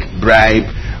still take bribe?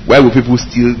 Why would people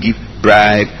still give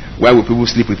bribe? Why would people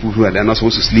sleep with people who they're not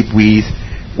supposed to sleep with?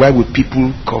 Why would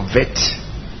people covet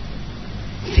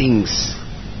things?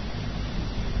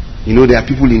 You know, there are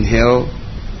people in hell,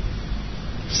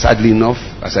 sadly enough,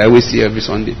 as I always say every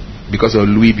Sunday, because of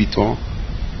Louis Vuitton,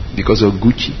 because of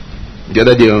Gucci. The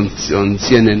other day on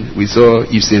CNN, we saw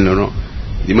Yves Saint Laurent.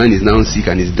 The man is now sick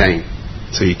and is dying.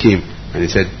 So he came and he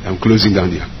said, I'm closing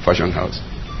down the fashion house.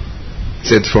 He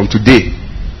said, from today,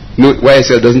 no,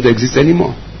 YSL doesn't exist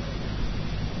anymore.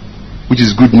 Which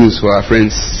is good news for our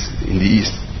friends in the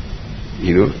East.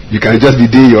 You know, you can just be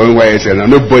doing your own YSL and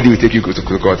nobody will take you to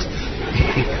court.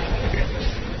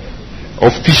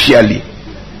 Officially,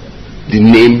 the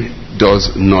name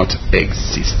does not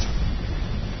exist.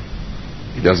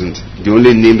 It doesn't. The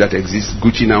only name that exists,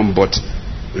 Gucci now bought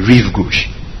Reeve Gucci.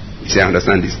 You say, I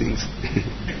understand these things.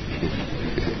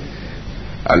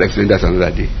 I'll explain that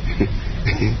another day.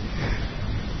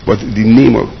 But the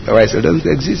name of YSL doesn't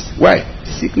exist. Why?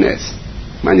 Sickness.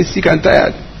 Man is sick and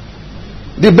tired.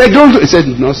 The bedroom, he said,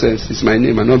 nonsense, it's my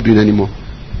name, I'm not doing anymore.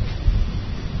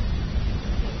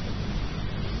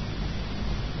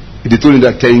 They told him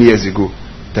that 10 years ago,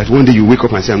 that one day you wake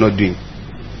up and say, I'm not doing.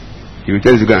 He will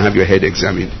tell you to go and have your head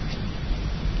examined.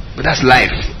 But that's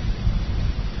life.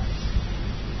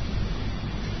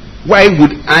 Why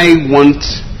would I want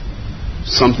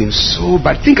something so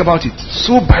bad? Think about it.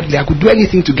 So badly, I could do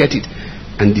anything to get it.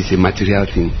 And it's a material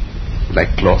thing,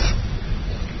 like cloth.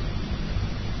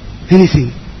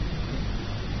 Anything.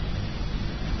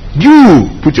 You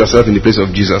put yourself in the place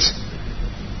of Jesus.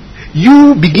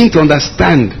 You begin to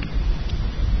understand.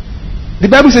 The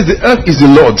Bible says the earth is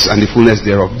the Lord's and the fullness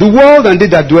thereof. The world and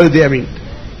they that dwell therein.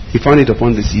 He found it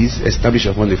upon the seas, established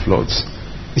upon the floods.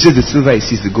 He says the silver is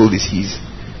his, the gold is his.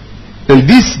 And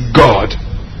this God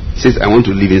says, I want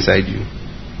to live inside you.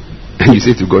 And you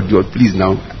say to God, God, please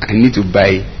now, I need to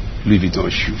buy Louis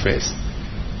Vuitton shoe first.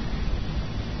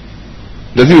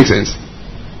 Does it make sense?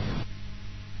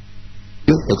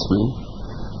 Explain.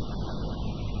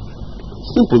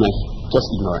 Simple enough, just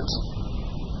ignorance.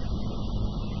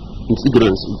 It's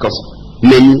ignorance because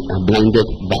many are blinded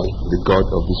by the God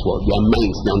of this world. Their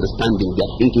minds, their understanding,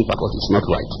 their thinking faculty is not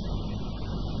right.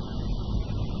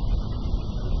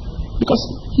 Because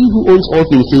he who owns all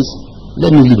things says,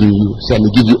 let me live in you, so I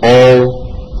may give you all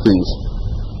things.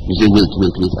 You say, wait,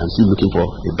 I'm still looking for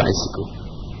a bicycle.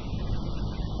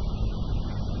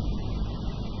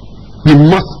 We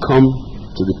must come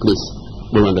to the place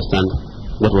where we understand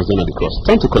what was done at the cross.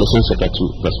 Turn to Colossians chapter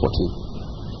 2, verse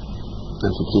 14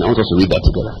 and 15. I want us to read that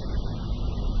together.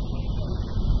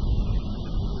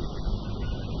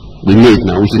 We know it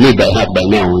now. We should know it by heart by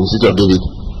now in the city of David.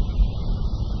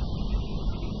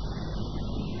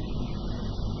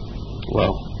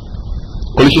 Wow.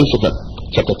 Colossians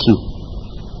chapter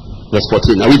 2, verse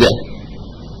 14. Are we there?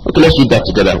 Okay, let's read that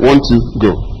together. 1, 2,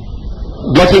 go.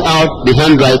 Blotting out the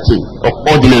handwriting of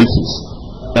ordinances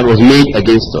that was made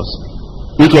against us,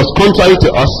 which was contrary to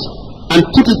us, and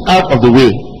took it out of the way,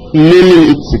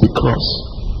 nailing it to the cross.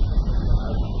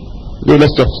 No,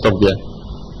 let's just stop there.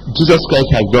 Jesus Christ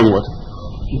has done what?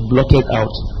 He blotted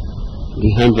out the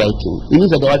handwriting. It means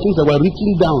that there are things that were written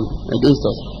down against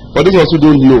us. For those of us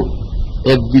who don't know,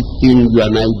 everything you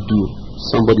and I do,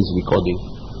 somebody is recording.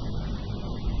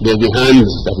 There's the hand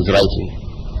that is writing.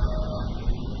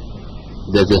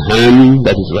 There's a hand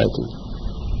that is writing.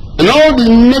 And all the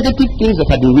negative things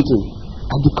that have been written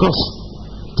at the cross,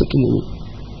 taken away.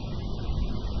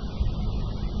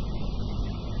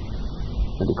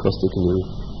 At the cross, taken away.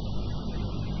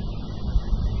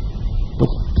 But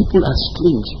people are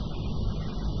strange.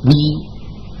 We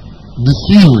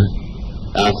deceive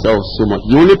ourselves so much.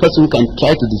 The only person who can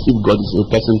try to deceive God is a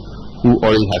person who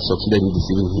already has succeeded in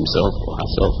deceiving himself or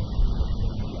herself.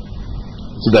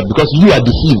 So that because you are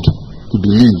deceived, to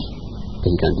believe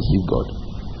that you can deceive God.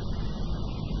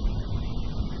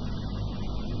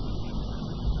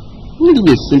 Let me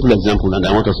give you a simple example and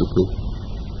I want us to pray.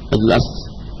 At the last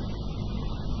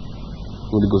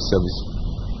Holy Ghost service,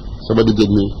 somebody gave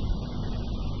me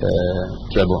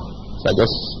treble. So I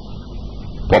just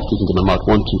popped it into my mouth,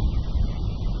 1, 2.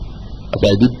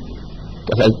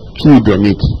 As I chewed on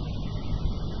it,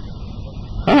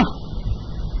 I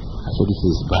said, this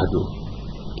is bad though.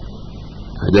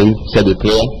 I then said a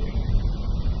prayer.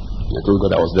 And I told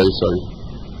God I was very sorry.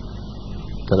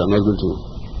 That I'm not going to.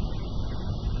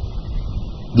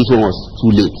 This one was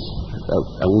too late.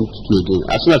 I won't do it again.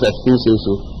 As soon as I finished saying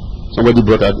so, somebody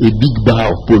brought out a big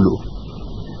bar of polo.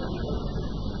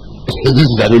 This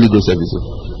is an Holy Ghost service.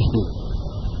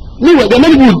 Anyway, there are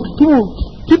many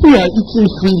people are eating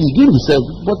freely, doing the same,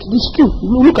 but it's true.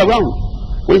 Look around.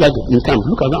 When you are in camp,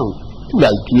 look around. People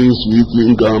are chewing sweet,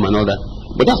 chewing gum and all that.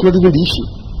 But that's not even the issue.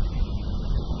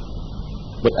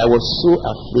 But I was so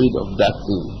afraid of that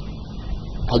thing.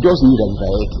 I just knew that if I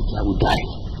ate it, I would die.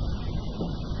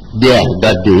 There,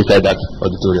 that day, inside that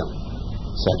auditorium.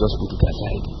 So I just put it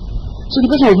aside. So the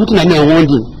person was looking at me and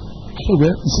wondering, I said,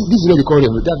 well, this is what they call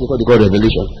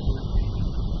revelation.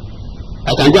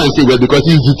 I can go and say, well, because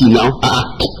he's eating now,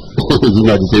 he's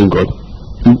not the same God.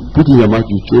 You put it in your mouth,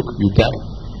 you choke, you die.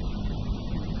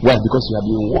 Why? Because you have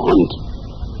been warned.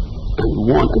 And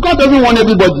God doesn't want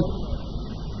everybody.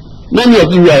 Many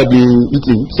of you have been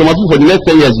eating. Some of you for the next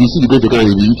 10 years, you see the great account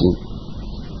you'll be eating.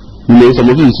 You know, some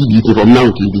of you will see the eating from now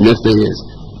to the next 10 years.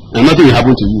 And nothing will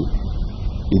happen to you.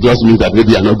 It just means that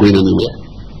maybe you are not going anywhere.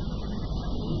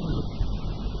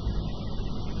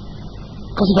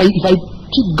 Because if I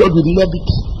treat God with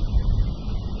levity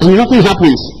and nothing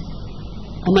happens,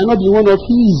 I might not be one of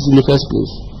His in the first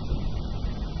place.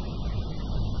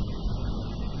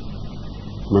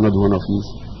 I might not be one of His.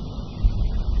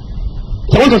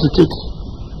 So I want us to take,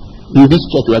 in this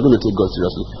church, we are going to take God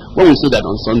seriously. When we say that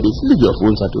on Sundays, leave your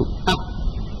phones at home. I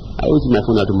always leave my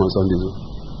phone at home on Sundays.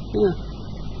 Yeah.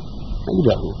 I leave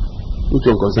it at home. Which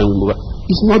one concerns me?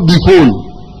 It's not the phone.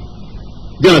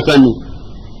 Do you understand me?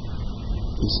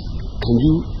 Can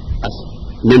you, as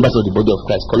members of the body of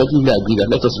Christ, collectively agree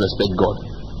that let us respect God?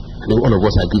 And then all of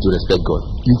us agree to respect God.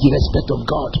 It's the respect of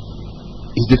God.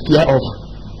 It's the fear of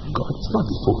God. It's not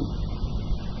the phone.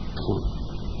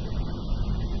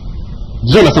 Do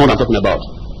you understand what I'm talking about?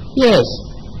 Yes.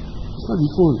 It's not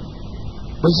the phone.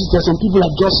 But you see, there are some people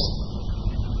that just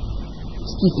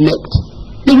stiff-necked.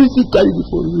 They will still carry the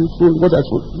phone. What that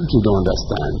phone? You don't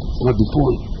understand. It's not the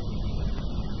phone.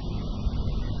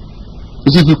 You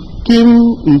see, if you came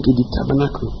into the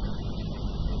tabernacle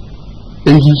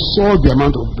and you saw the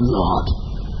amount of blood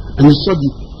and you saw the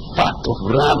fat of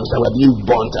rams that were being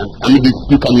burnt, and I mean,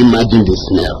 you can imagine the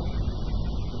smell.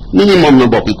 Minimum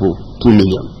number of people, 2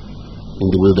 million in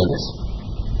the wilderness.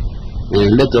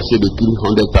 And let us say they kill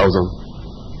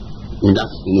 100,000 in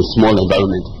a small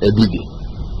environment every day.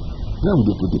 Where would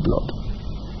they put the blood?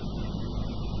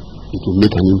 It will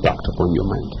make an impact upon your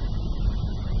mind.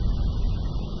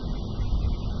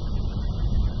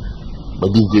 But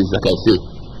these days, like I say,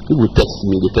 people text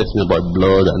me, they text me about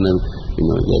blood, and then, you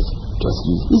know, yes, just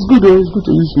use. It's good though, it's good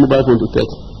to use mobile phone to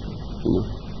text, you know.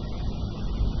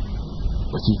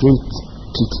 But you don't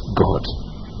treat God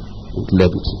with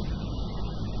levity.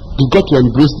 You got to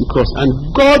embrace the cross, and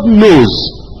God knows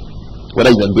whether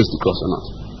you embrace the cross or not.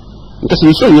 Because He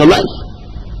will show in your life.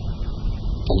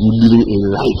 Are you living a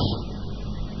life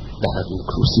that has been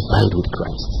crucified with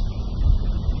Christ?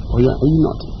 Or are you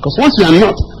not? Because once you are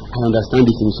not, I understand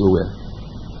this thing so well.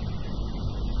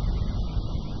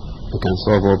 I can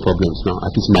solve all problems now,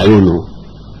 at least my own,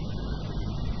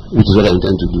 which is what I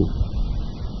intend to do.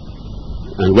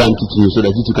 And why I'm teaching you so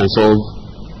that you can solve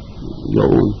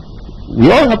your own. We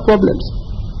all have problems,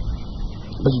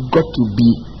 but you've got to be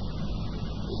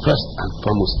first and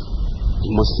foremost.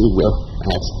 You must say, well,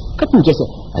 can't you just say,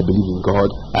 I believe in God,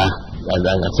 I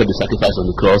accept the sacrifice on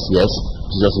the cross, yes,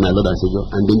 Jesus is my Lord and Savior,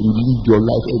 and then you live your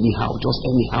life anyhow, just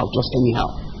anyhow.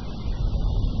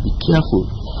 Be careful,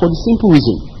 for the simple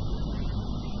reason,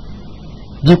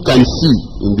 you can see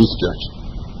in this church,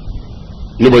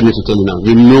 nobody needs to tell you now,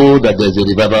 you know that there's a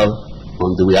revival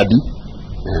on the way, Abi?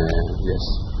 Yes.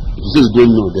 If you say you don't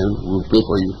know, then we'll pray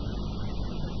for you.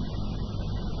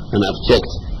 And I've checked.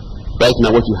 Right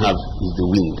now what you have is the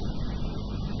wind.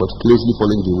 But closely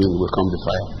following the wind will come the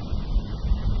fire.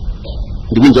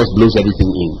 The wind just blows everything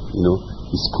in, you know.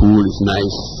 It's cool, it's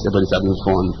nice, everybody's having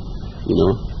fun, you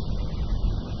know.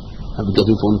 I've been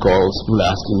getting phone calls, people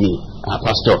are asking me,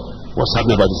 Pastor, what's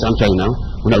happening about the sanctuary now?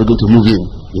 When are we going to move in?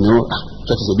 You know,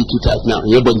 church is a bit too tight now.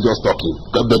 Everybody's just talking.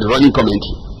 Got the running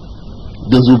commentary.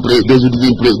 Those who pray, those who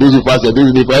didn't pray, those who fasted, those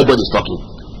who didn't pray, everybody's talking.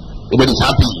 Everybody's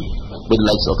happy. Everybody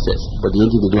likes success. But the only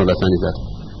thing they don't understand is that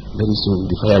very soon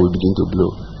the fire will begin to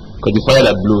blow. Because the fire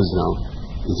that blows now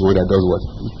is the one that does what?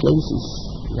 It cleanses.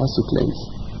 It has to cleanse.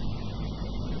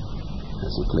 It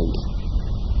has to cleanse.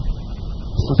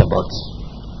 It's not about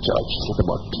church. It's not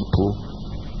about people.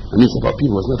 I mean, it's about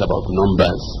people. It's not about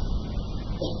numbers.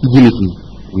 Even if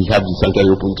we have the sanctuary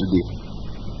open today,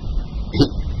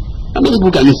 how many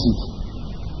people can you see?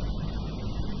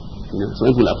 You know,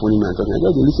 some people are phoning me and talking. I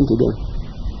just listen to them.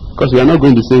 Because we are not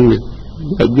going the same way.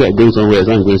 We are going somewhere else,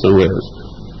 I'm going somewhere else.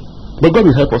 But God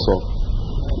will help us all.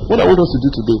 What I want us to do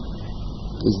today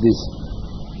is this.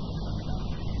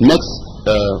 Next,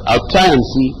 I'll try and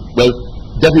see, well,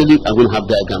 definitely I'm going to have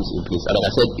diagrams in place. And like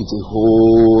I said, it's a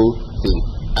whole thing.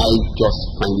 I just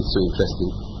find it so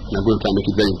interesting. And I'm going to try and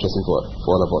make it very interesting for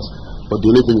all of us. But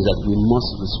the only thing is that we must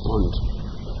respond.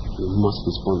 We must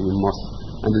respond. We must.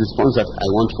 And the response that I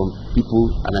want from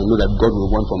people, and I know that God will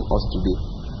want from us today,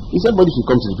 is everybody should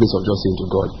come to the place of just saying to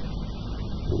God,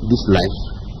 this life,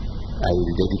 I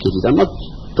will dedicate it. I'm not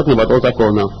talking about altar call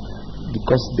now,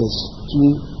 because there's too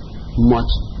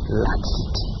much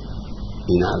laxity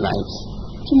in our lives.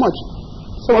 Too much.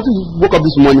 Some of you woke up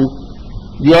this morning,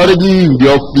 you're already in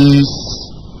the office,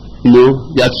 you know,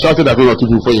 you had shouted at one or two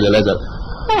people before you realized that,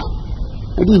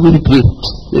 I didn't even pray.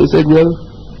 They said, well,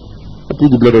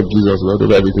 plead the blood of Jesus, Lord,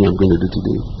 over everything I'm going to do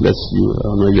today. Bless you.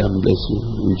 I honor you and bless you.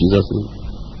 In Jesus' name.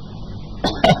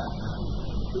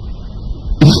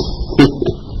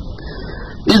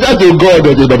 Is that to God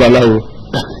or to Babalawo?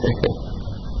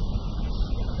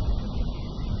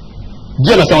 Do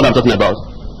you understand what I'm talking about?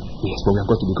 Yes, but we have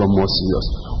got to become more serious.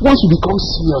 Once we become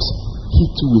serious, He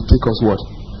too will take us what?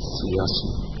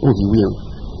 Seriously. Oh, He will.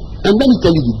 And let me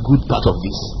tell you the good part of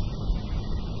this.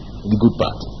 The good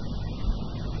part.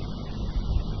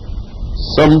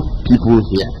 Some people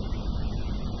here,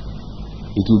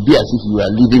 it will be as if you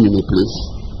are living in a place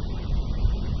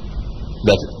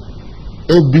that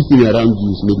everything around you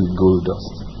is made with gold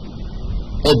dust.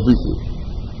 Everything.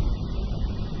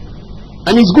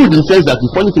 And it's good in the sense that the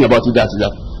funny thing about it is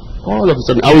that all of a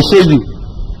sudden I will show you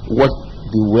what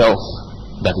the wealth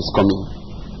that is coming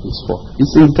is for.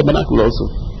 It's in the tabernacle also.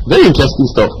 Very interesting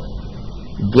stuff.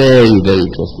 Very, very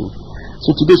interesting.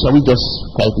 So today shall we just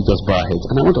quietly just bow our heads,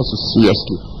 and I want us to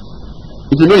seriously.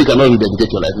 If you know you cannot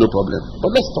rededicate your life, no problem. But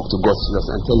let's talk to God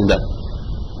seriously and tell Him that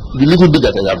the little bit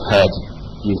that I have heard,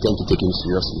 you intend to take Him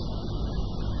seriously.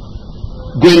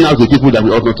 Going out with people that we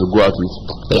ought not to go out with,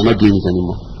 they are not doing it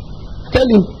anymore. Tell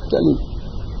Him, tell Him.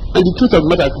 And the truth of the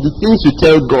matter, the things you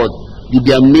tell God, you'll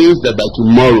be amazed that by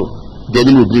tomorrow, the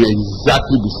enemy will bring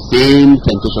exactly the same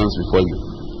temptations before you.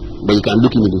 But you can look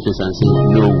him in the face and say,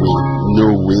 no way, no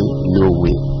way, no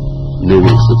way, no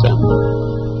way, Satan,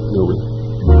 no way.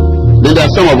 Then there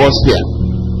are some of us here,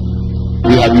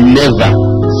 we have never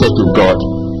said to God,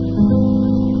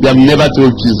 we have never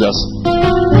told Jesus,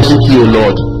 thank you,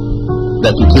 Lord,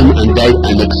 that you came and died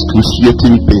an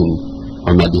excruciating pain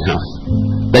on my behalf.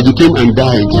 That you came and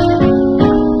died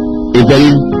a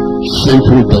very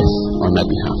shameful death on my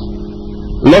behalf.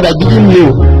 Lord, I didn't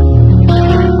know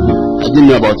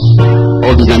about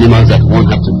all these animals that one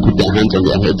have to put their hands on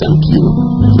their heads and kill,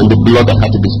 and the blood that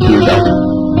had to be spilled out.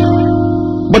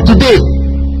 But today,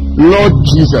 Lord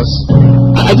Jesus,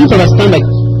 I didn't understand that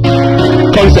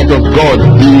concept of God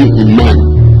being in man.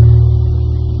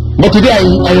 But today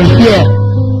I am here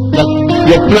that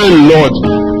your plan, Lord,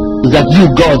 is that you,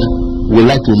 God, would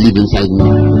like to live inside me.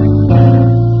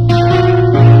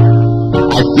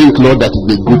 I think, Lord, that is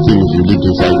a good thing if you live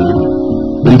inside me.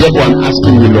 And therefore I'm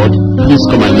asking you, Lord, please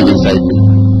come and live inside me.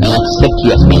 I accept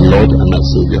you as my Lord and my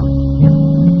Savior.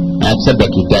 I accept that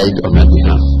you died on my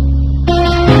behalf.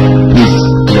 Please,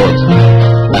 Lord,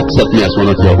 accept me as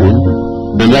one of your own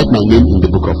and write my name in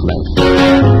the book of life.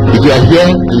 If you are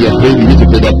here and you are praying, you need to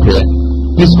pray that prayer.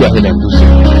 Please go ahead and do so,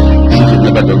 since you've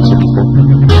never done so before.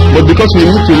 But because we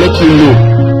need to let you know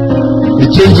the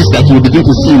changes that you will begin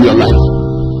to see in your life,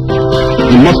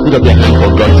 you must put up your hand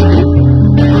for God today.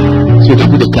 So you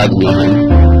can put a card in your hand.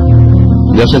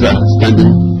 The ushers are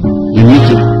standing. You need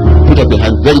to put up your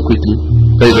hand very quickly,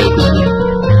 very, very quickly.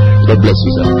 God bless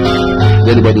you, sir. Is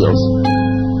there anybody else?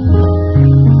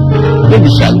 Don't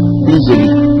be shy. Please,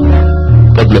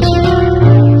 God bless you.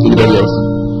 Anybody else?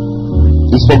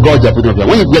 It's for God you're putting up your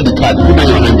hand. When you get the card, put down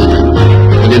your hand in it,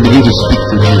 and then begin to speak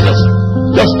to Jesus.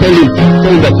 Just tell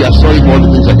him that you are sorry for all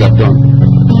the things that you have done.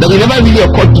 That it never really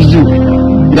occurred to you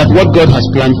that what God has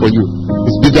planned for you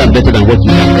is bigger and better than what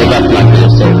you have ever planned for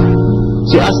yourself.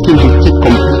 So ask him to take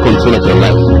complete control of your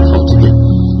life from today.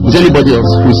 Is anybody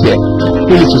else who's here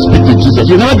who needs to speak to Jesus?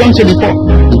 You've never done so before.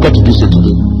 You've got to do so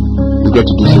today. You've got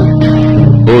to do so.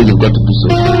 Oh, you've got to do so.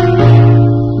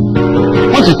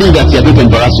 Once you think that you're going to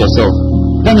embarrass yourself,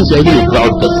 that means you're even a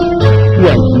proud person. Who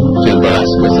are you to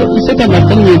embarrass yourself? You said that I'm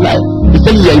telling you a lie. He's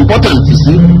telling you you're important, you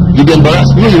see. You'll be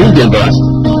embarrassed. No, you won't be embarrassed.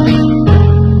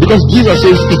 Because Jesus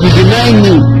says, if you deny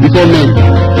me before men,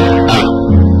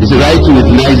 it's right to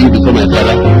deny you before my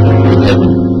Father in heaven.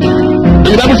 And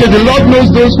the Bible says the Lord knows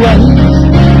those who are his.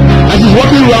 And he's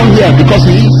walking around here because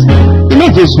he is. He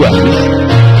knows those who are his.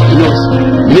 He knows.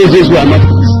 He knows those who are not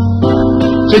his.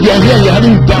 So if you are here and you're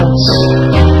having doubts,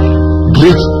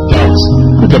 great doubts,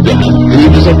 put up your hand. And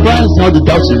you'll be surprised how the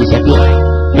doubts will disappear.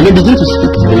 And then begin to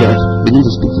speak to the Lord. Begin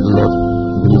to speak to the Lord.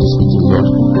 Begin to speak to the Lord.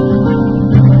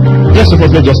 First of all,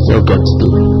 let's just tell God today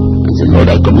and say, Lord,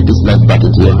 I commit this life back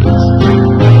into your hands.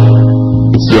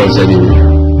 It's yours anyway.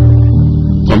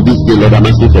 From this day, Lord, I'm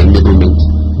asking for enablement.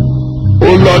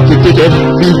 Oh Lord, to take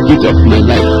every bit of my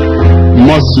life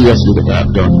more seriously than I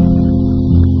have done.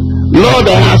 Lord,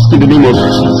 I ask in the name of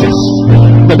Jesus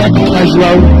that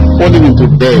casual falling into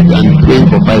bed and praying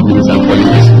for 5 minutes and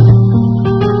falling asleep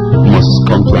must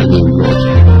come to an end, Lord,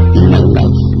 in my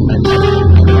life, in my life,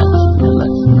 in my life, in my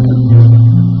life, in my life.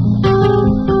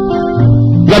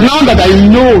 But now that I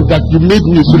know that you made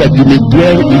me so that you may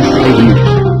dwell inside me,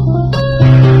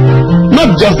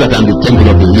 not just that I'm the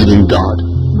temple of the living God,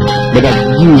 but that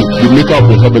you, the maker of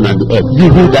the heaven and the earth, you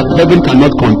who that heaven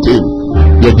cannot contain,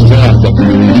 your desire that you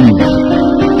will live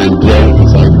and dwell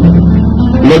inside you.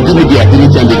 Lord, give me the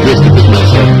ability and the grace to take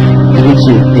myself. Even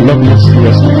so, the Lord not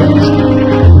seriously promise.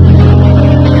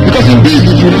 Because indeed,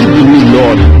 if you live with me,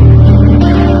 Lord,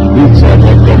 you will solve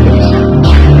all problems.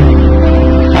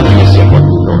 Have mercy upon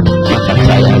me, Lord.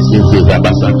 Makataya zinzeza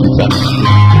basakita.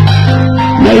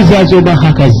 Naiza zoba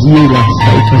hakazira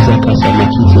saikaza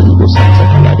kasamakite libosata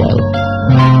kaladaya.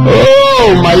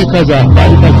 Oh, maikaza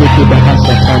baikazeke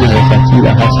bahasa tana ya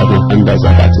satira hasa mahanda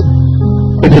zakate.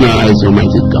 Open our eyes,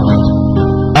 Almighty God.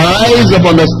 Eyes of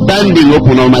understanding,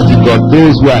 open, Almighty God.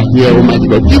 Those who are here, Almighty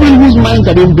God, even whose minds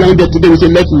have been blinded today, we say,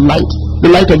 let light, the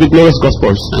light of the glorious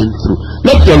gospel shine through.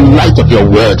 Let the light of your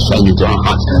word shine into our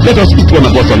hearts. Let us each one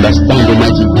of us understand,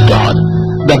 Almighty God,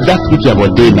 that which you have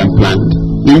ordained and planned.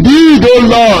 Indeed, O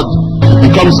Lord,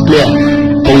 it becomes clear,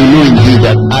 for we know indeed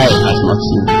that eye has not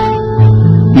seen,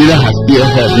 neither has ear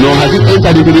heard, nor has it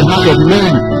entered into the heart of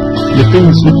man the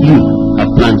things which you have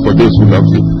planned for those who love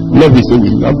you. Lord, we say we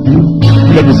love you.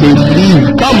 Lord, we say, please,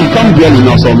 come dwell in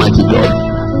us, Almighty God.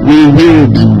 We will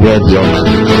be worthy,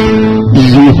 Almighty God.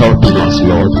 You helping us,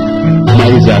 Lord. We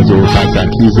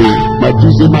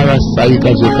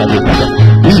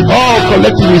all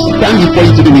collectively stand before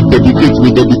you today. We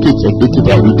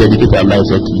dedicate our lives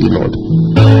unto you, Lord.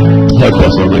 Help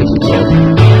us, Almighty God.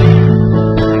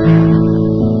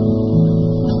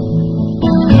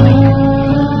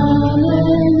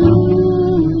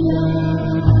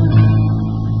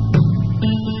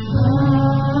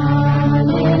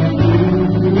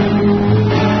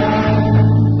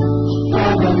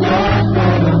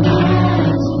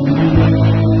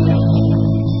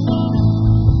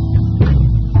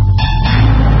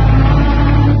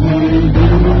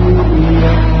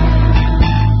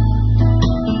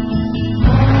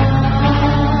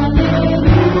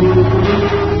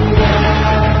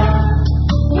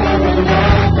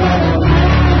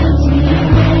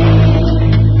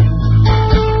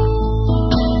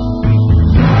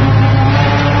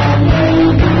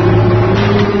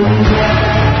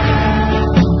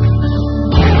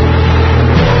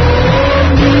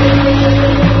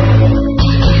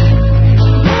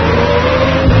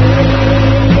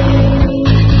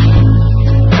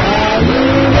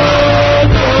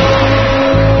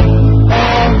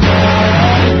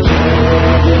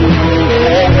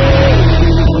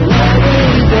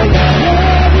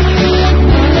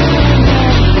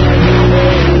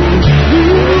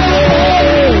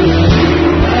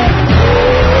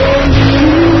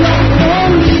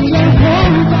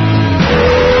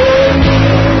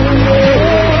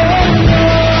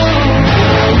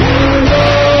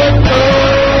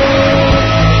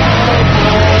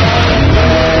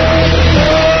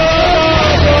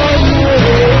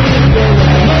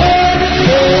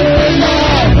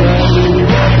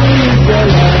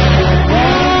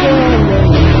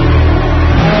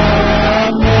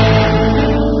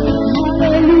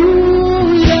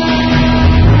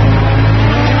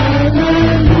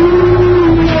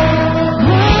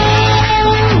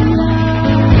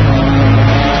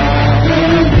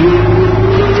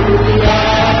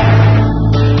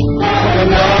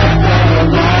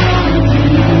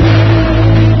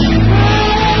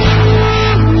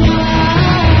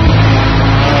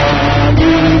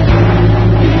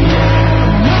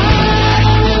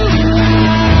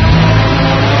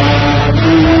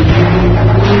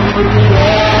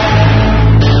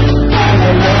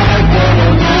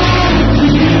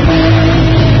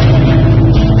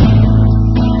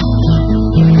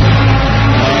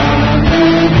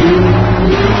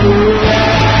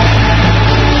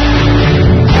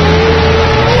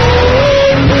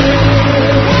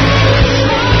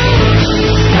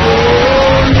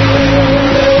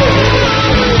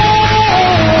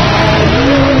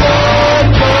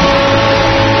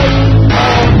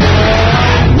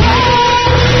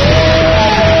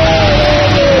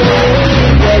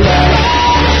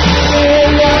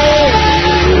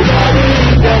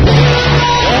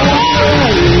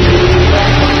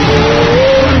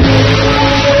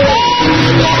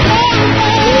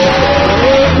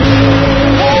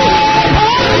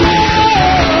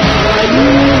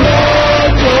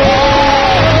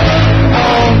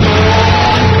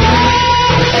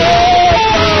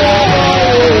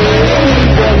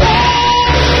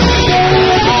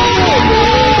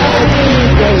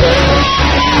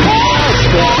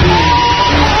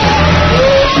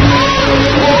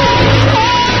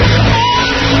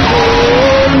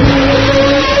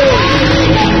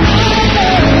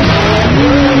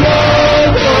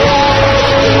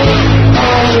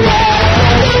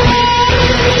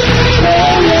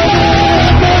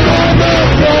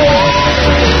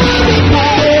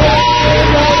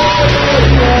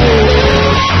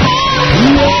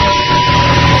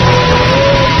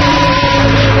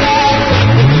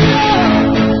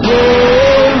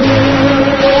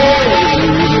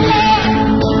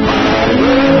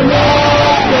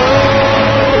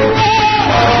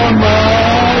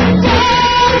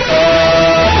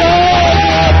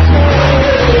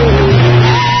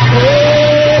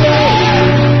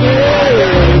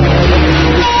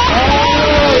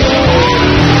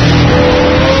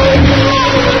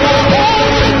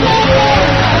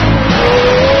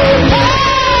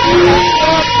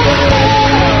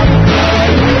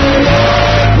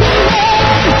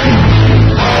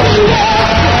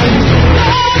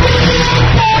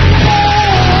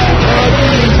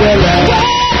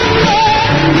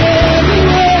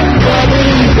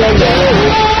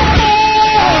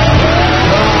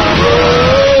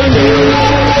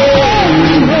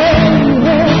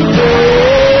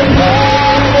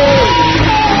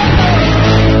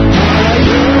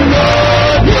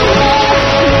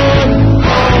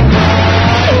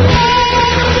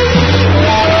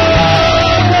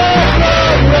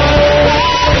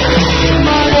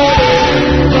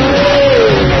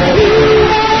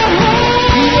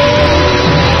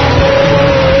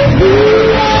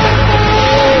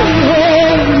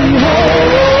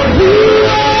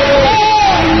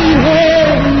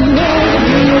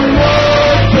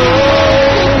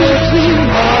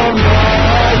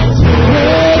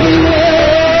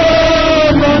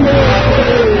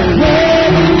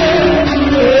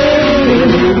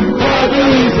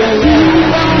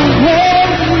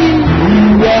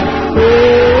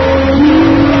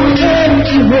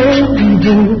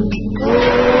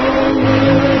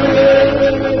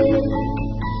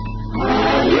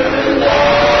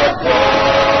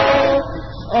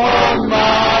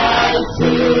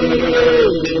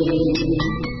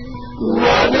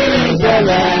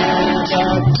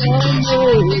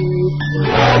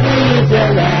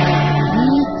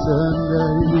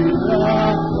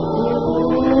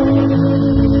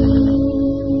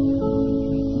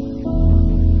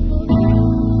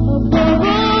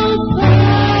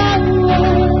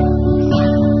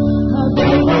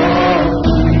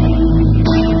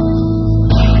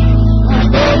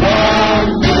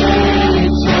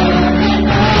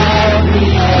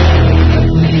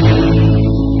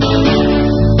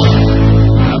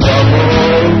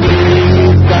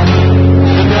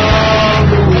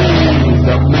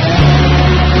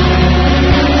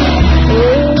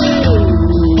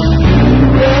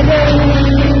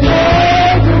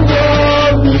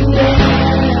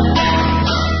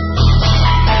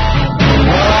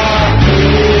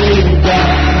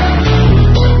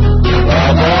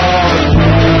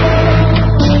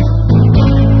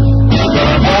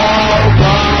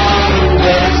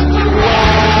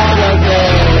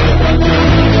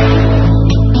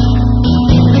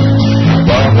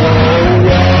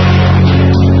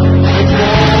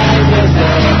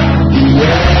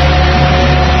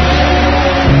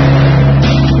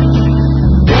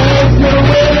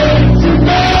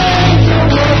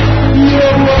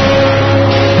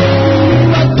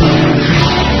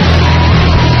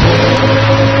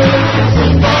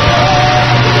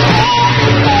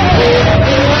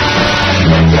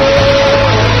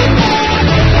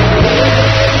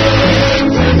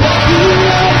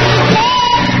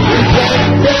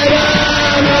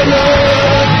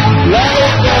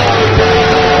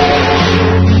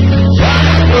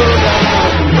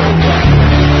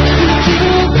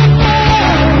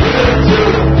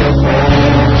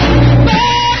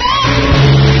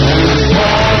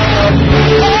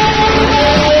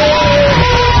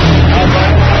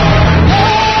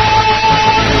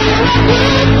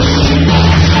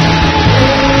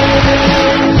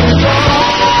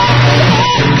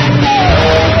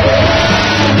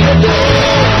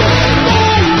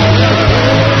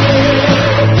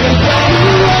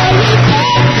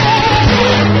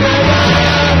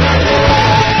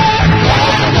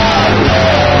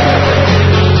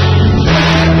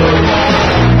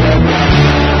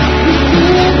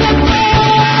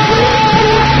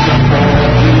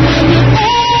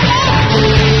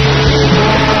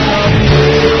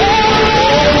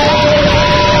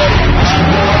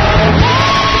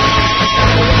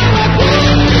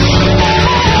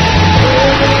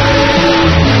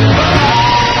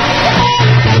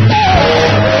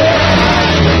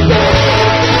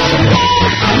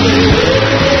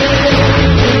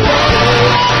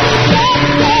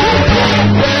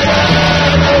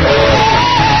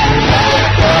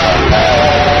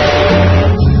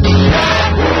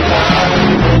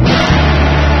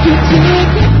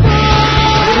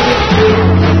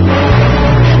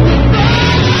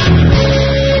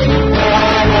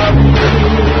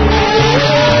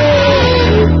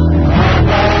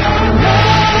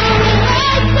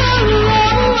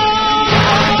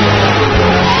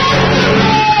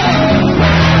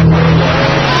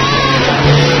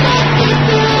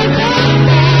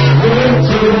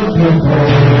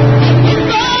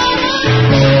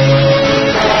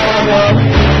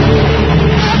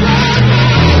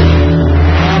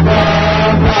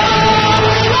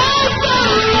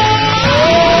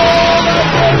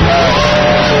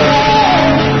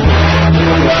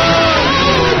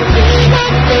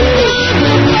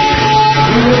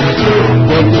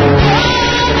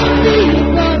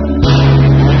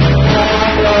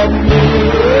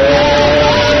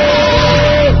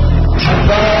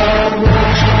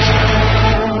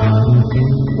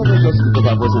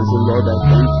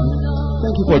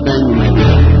 for dying in my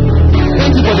place.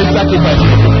 Thank you for the sacrifice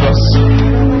of the cross.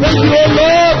 Thank you, O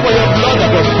Lord, for your blood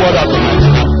that was poured out on my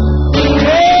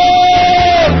behalf.